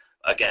it,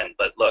 again,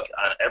 but look,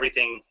 on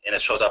everything, and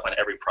it shows up on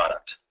every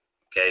product.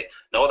 Okay,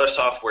 no other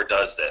software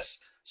does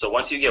this. So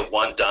once you get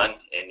one done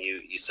and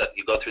you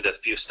go through the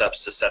few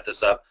steps to set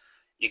this up,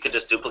 you can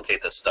just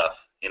duplicate this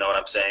stuff. You know what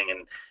I'm saying?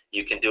 And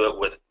you can do it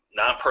with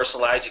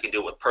non-personalized. You can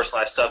do it with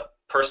personalized stuff.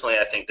 Personally,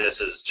 I think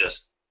this is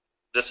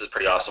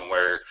pretty awesome,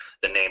 where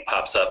the name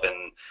pops up,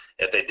 and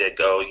if they did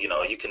go, you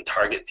know, you can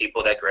target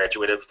people that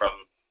graduated from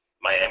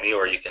Miami,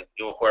 or you can,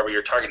 you know, whoever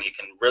you're targeting, you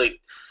can really,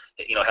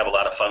 you know, have a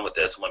lot of fun with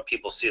this. When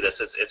people see this,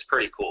 it's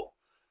pretty cool.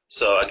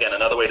 So again,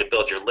 another way to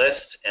build your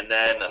list, and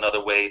then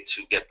another way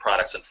to get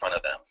products in front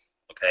of them,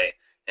 okay,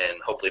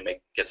 and hopefully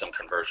get some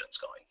conversions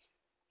going.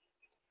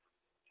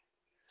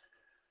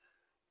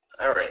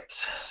 All right,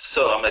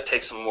 so I'm going to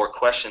take some more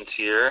questions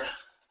here.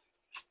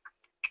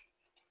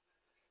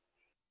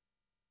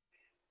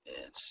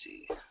 Let's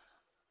see.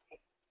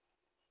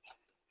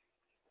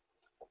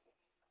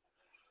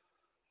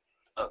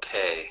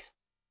 Okay.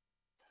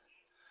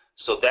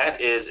 So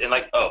that is, and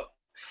like, oh,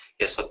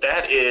 yeah, so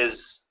that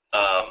is,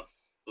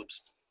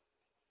 oops.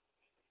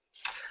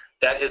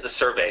 That is the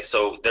survey.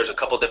 So there's a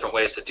couple different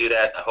ways to do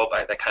that. I hope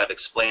that kind of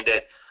explained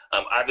it.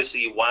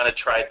 Obviously, you want to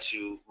try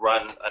to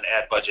run an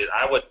ad budget.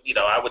 I would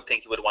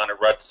think you would want to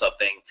run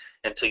something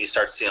until you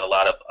start seeing a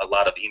lot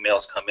of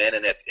emails come in.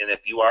 And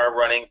if you are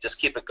running,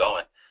 just keep it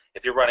going.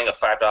 If you're running a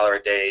 $5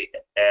 a day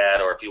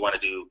ad, or if you want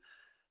to do,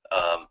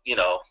 you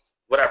know,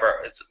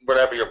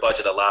 whatever your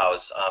budget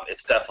allows,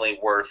 it's definitely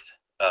worth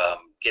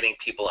getting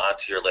people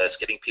onto your list,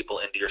 getting people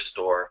into your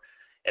store,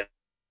 and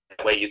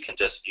that way you can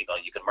just, you know,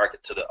 you can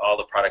market to all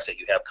the products that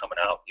you have coming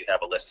out. You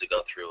have a list to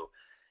go through,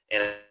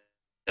 and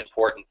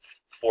important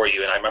for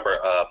you. And I remember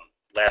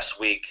last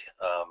week,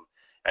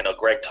 I know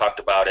Greg talked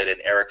about it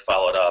and Eric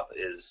followed up,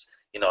 is,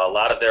 you know, a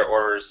lot of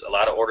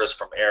orders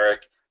from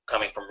Eric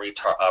coming from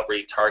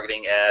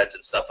retargeting ads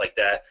and stuff like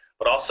that,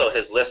 but also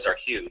his lists are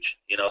huge,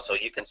 you know, so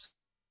you can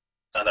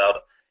send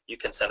out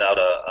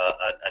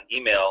an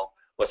email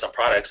with some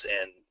products,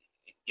 and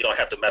you don't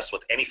have to mess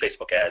with any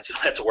Facebook ads. You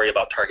don't have to worry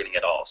about targeting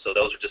at all. So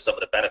those are just some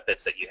of the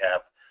benefits that you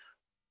have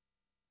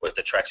with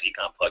the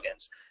TREXecom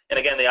plugins. And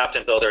again, the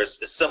opt-in builder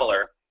is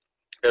similar,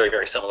 very,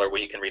 very similar,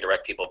 where you can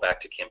redirect people back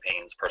to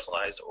campaigns,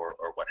 personalized, or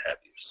what have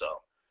you.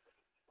 So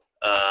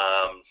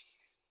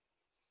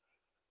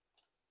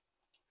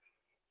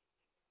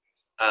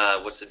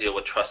what's the deal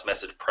with trust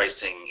message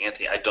pricing?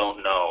 Anthony, I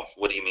don't know.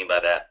 What do you mean by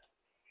that?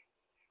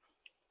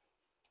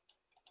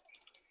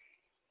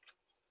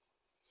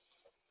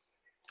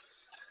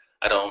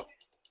 I don't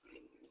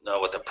know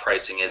what the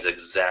pricing is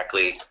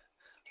exactly.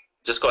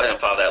 Just go ahead and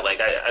follow that link.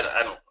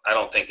 I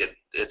don't think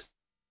it's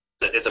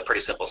a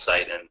pretty simple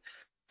site, and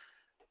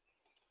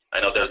I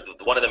know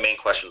one of the main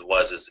questions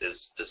was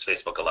is does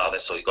Facebook allow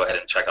this? So you go ahead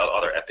and check out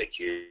all their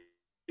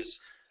FAQs.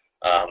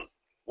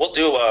 We'll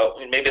do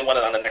maybe one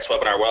on the next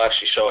webinar. We'll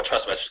actually show a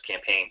trust message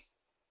campaign,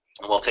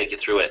 and we'll take you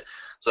through it.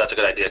 So that's a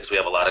good idea, because we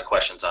have a lot of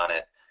questions on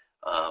it.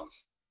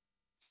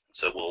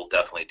 So we'll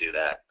definitely do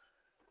that.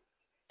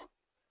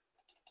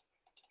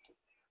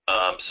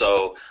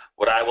 So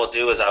what I will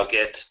do is I'll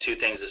get 2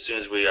 things as soon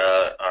as we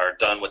are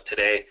done with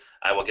today.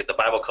 I will get the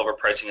Bible cover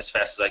pricing as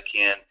fast as I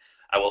can.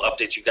 I will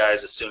update you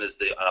guys as soon as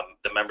the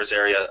members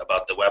area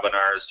about the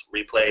webinars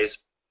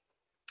replays,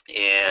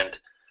 and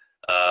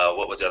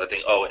what was the other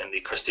thing? Oh, and the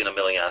Christina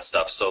Milian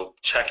stuff. So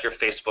check your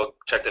Facebook,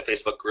 check the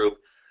Facebook group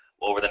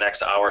over the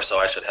next hour or so.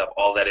 I should have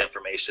all that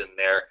information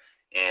there,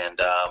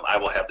 and I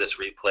will have this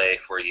replay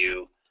for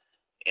you.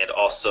 And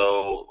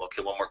also,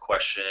 okay, one more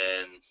question.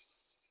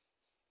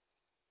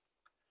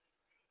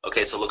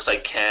 Okay, so it looks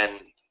like Ken.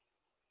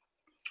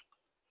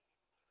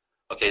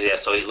 Okay, yeah,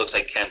 so it looks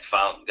like Ken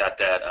got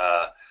that.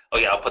 Oh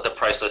yeah, I'll put the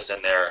price list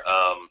in there.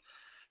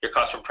 Your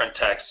cost from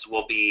Printex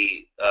will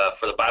be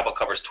for the Bible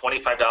covers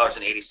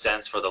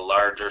 $25.80 for the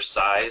larger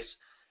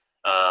size.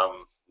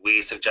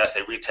 We suggest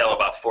they retail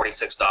about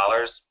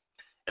 $46,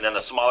 and then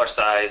the smaller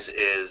size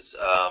is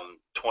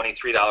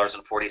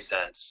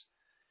 $23.40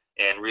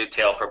 and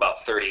retail for about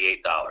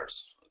 $38.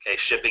 Okay,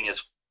 shipping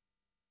is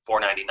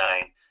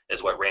 $4.99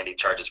 is what Randy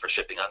charges for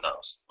shipping on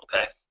those.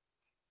 Okay.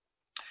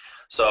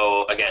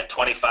 So again,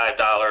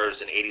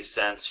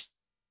 $25.80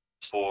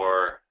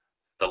 for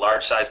the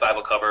large size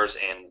Bible covers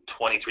and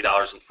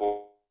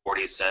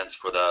 $23.40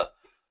 for the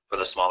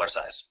smaller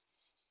size.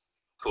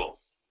 Cool.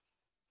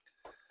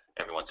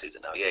 Everyone sees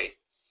it now. Yay.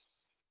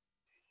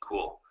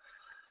 Cool.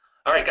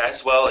 All right,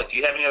 guys. Well, if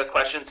you have any other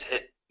questions,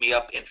 hit me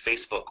up in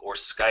Facebook or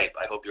Skype.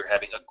 I hope you're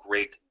having a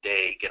great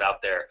day. Get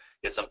out there,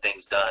 get some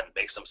things done,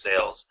 make some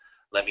sales.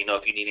 Let me know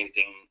if you need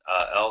anything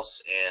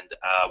else. And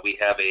we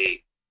have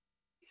a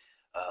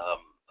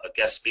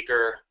guest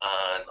speaker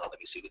on, let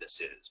me see who this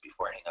is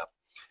before I hang up.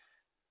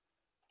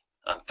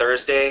 On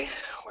Thursday,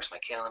 where's my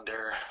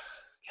calendar?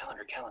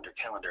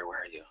 Calendar, where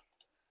are you?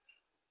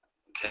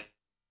 Okay.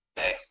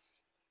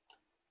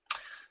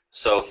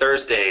 So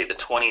Thursday, the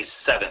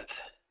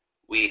 27th,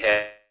 we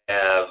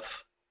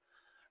have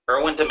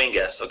Erwin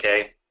Dominguez,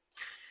 okay?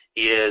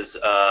 He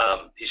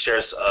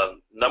shares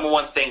number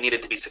one thing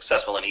needed to be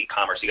successful in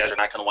e-commerce. You guys are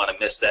not going to want to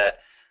miss that.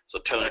 So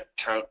tune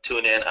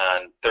in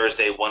on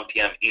Thursday, 1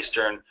 p.m.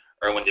 Eastern.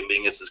 Erwin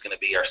Dominguez is going to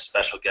be our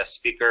special guest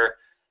speaker.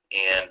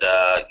 And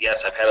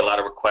yes, I've had a lot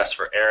of requests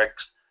for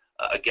Eric's.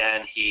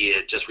 Again,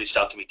 he just reached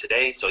out to me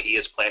today, so he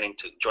is planning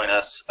to join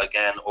us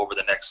again over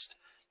the next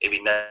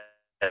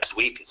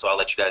week. So I'll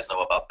let you guys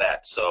know about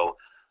that. So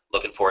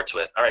looking forward to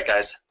it. All right,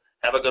 guys,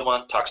 have a good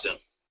one. Talk soon.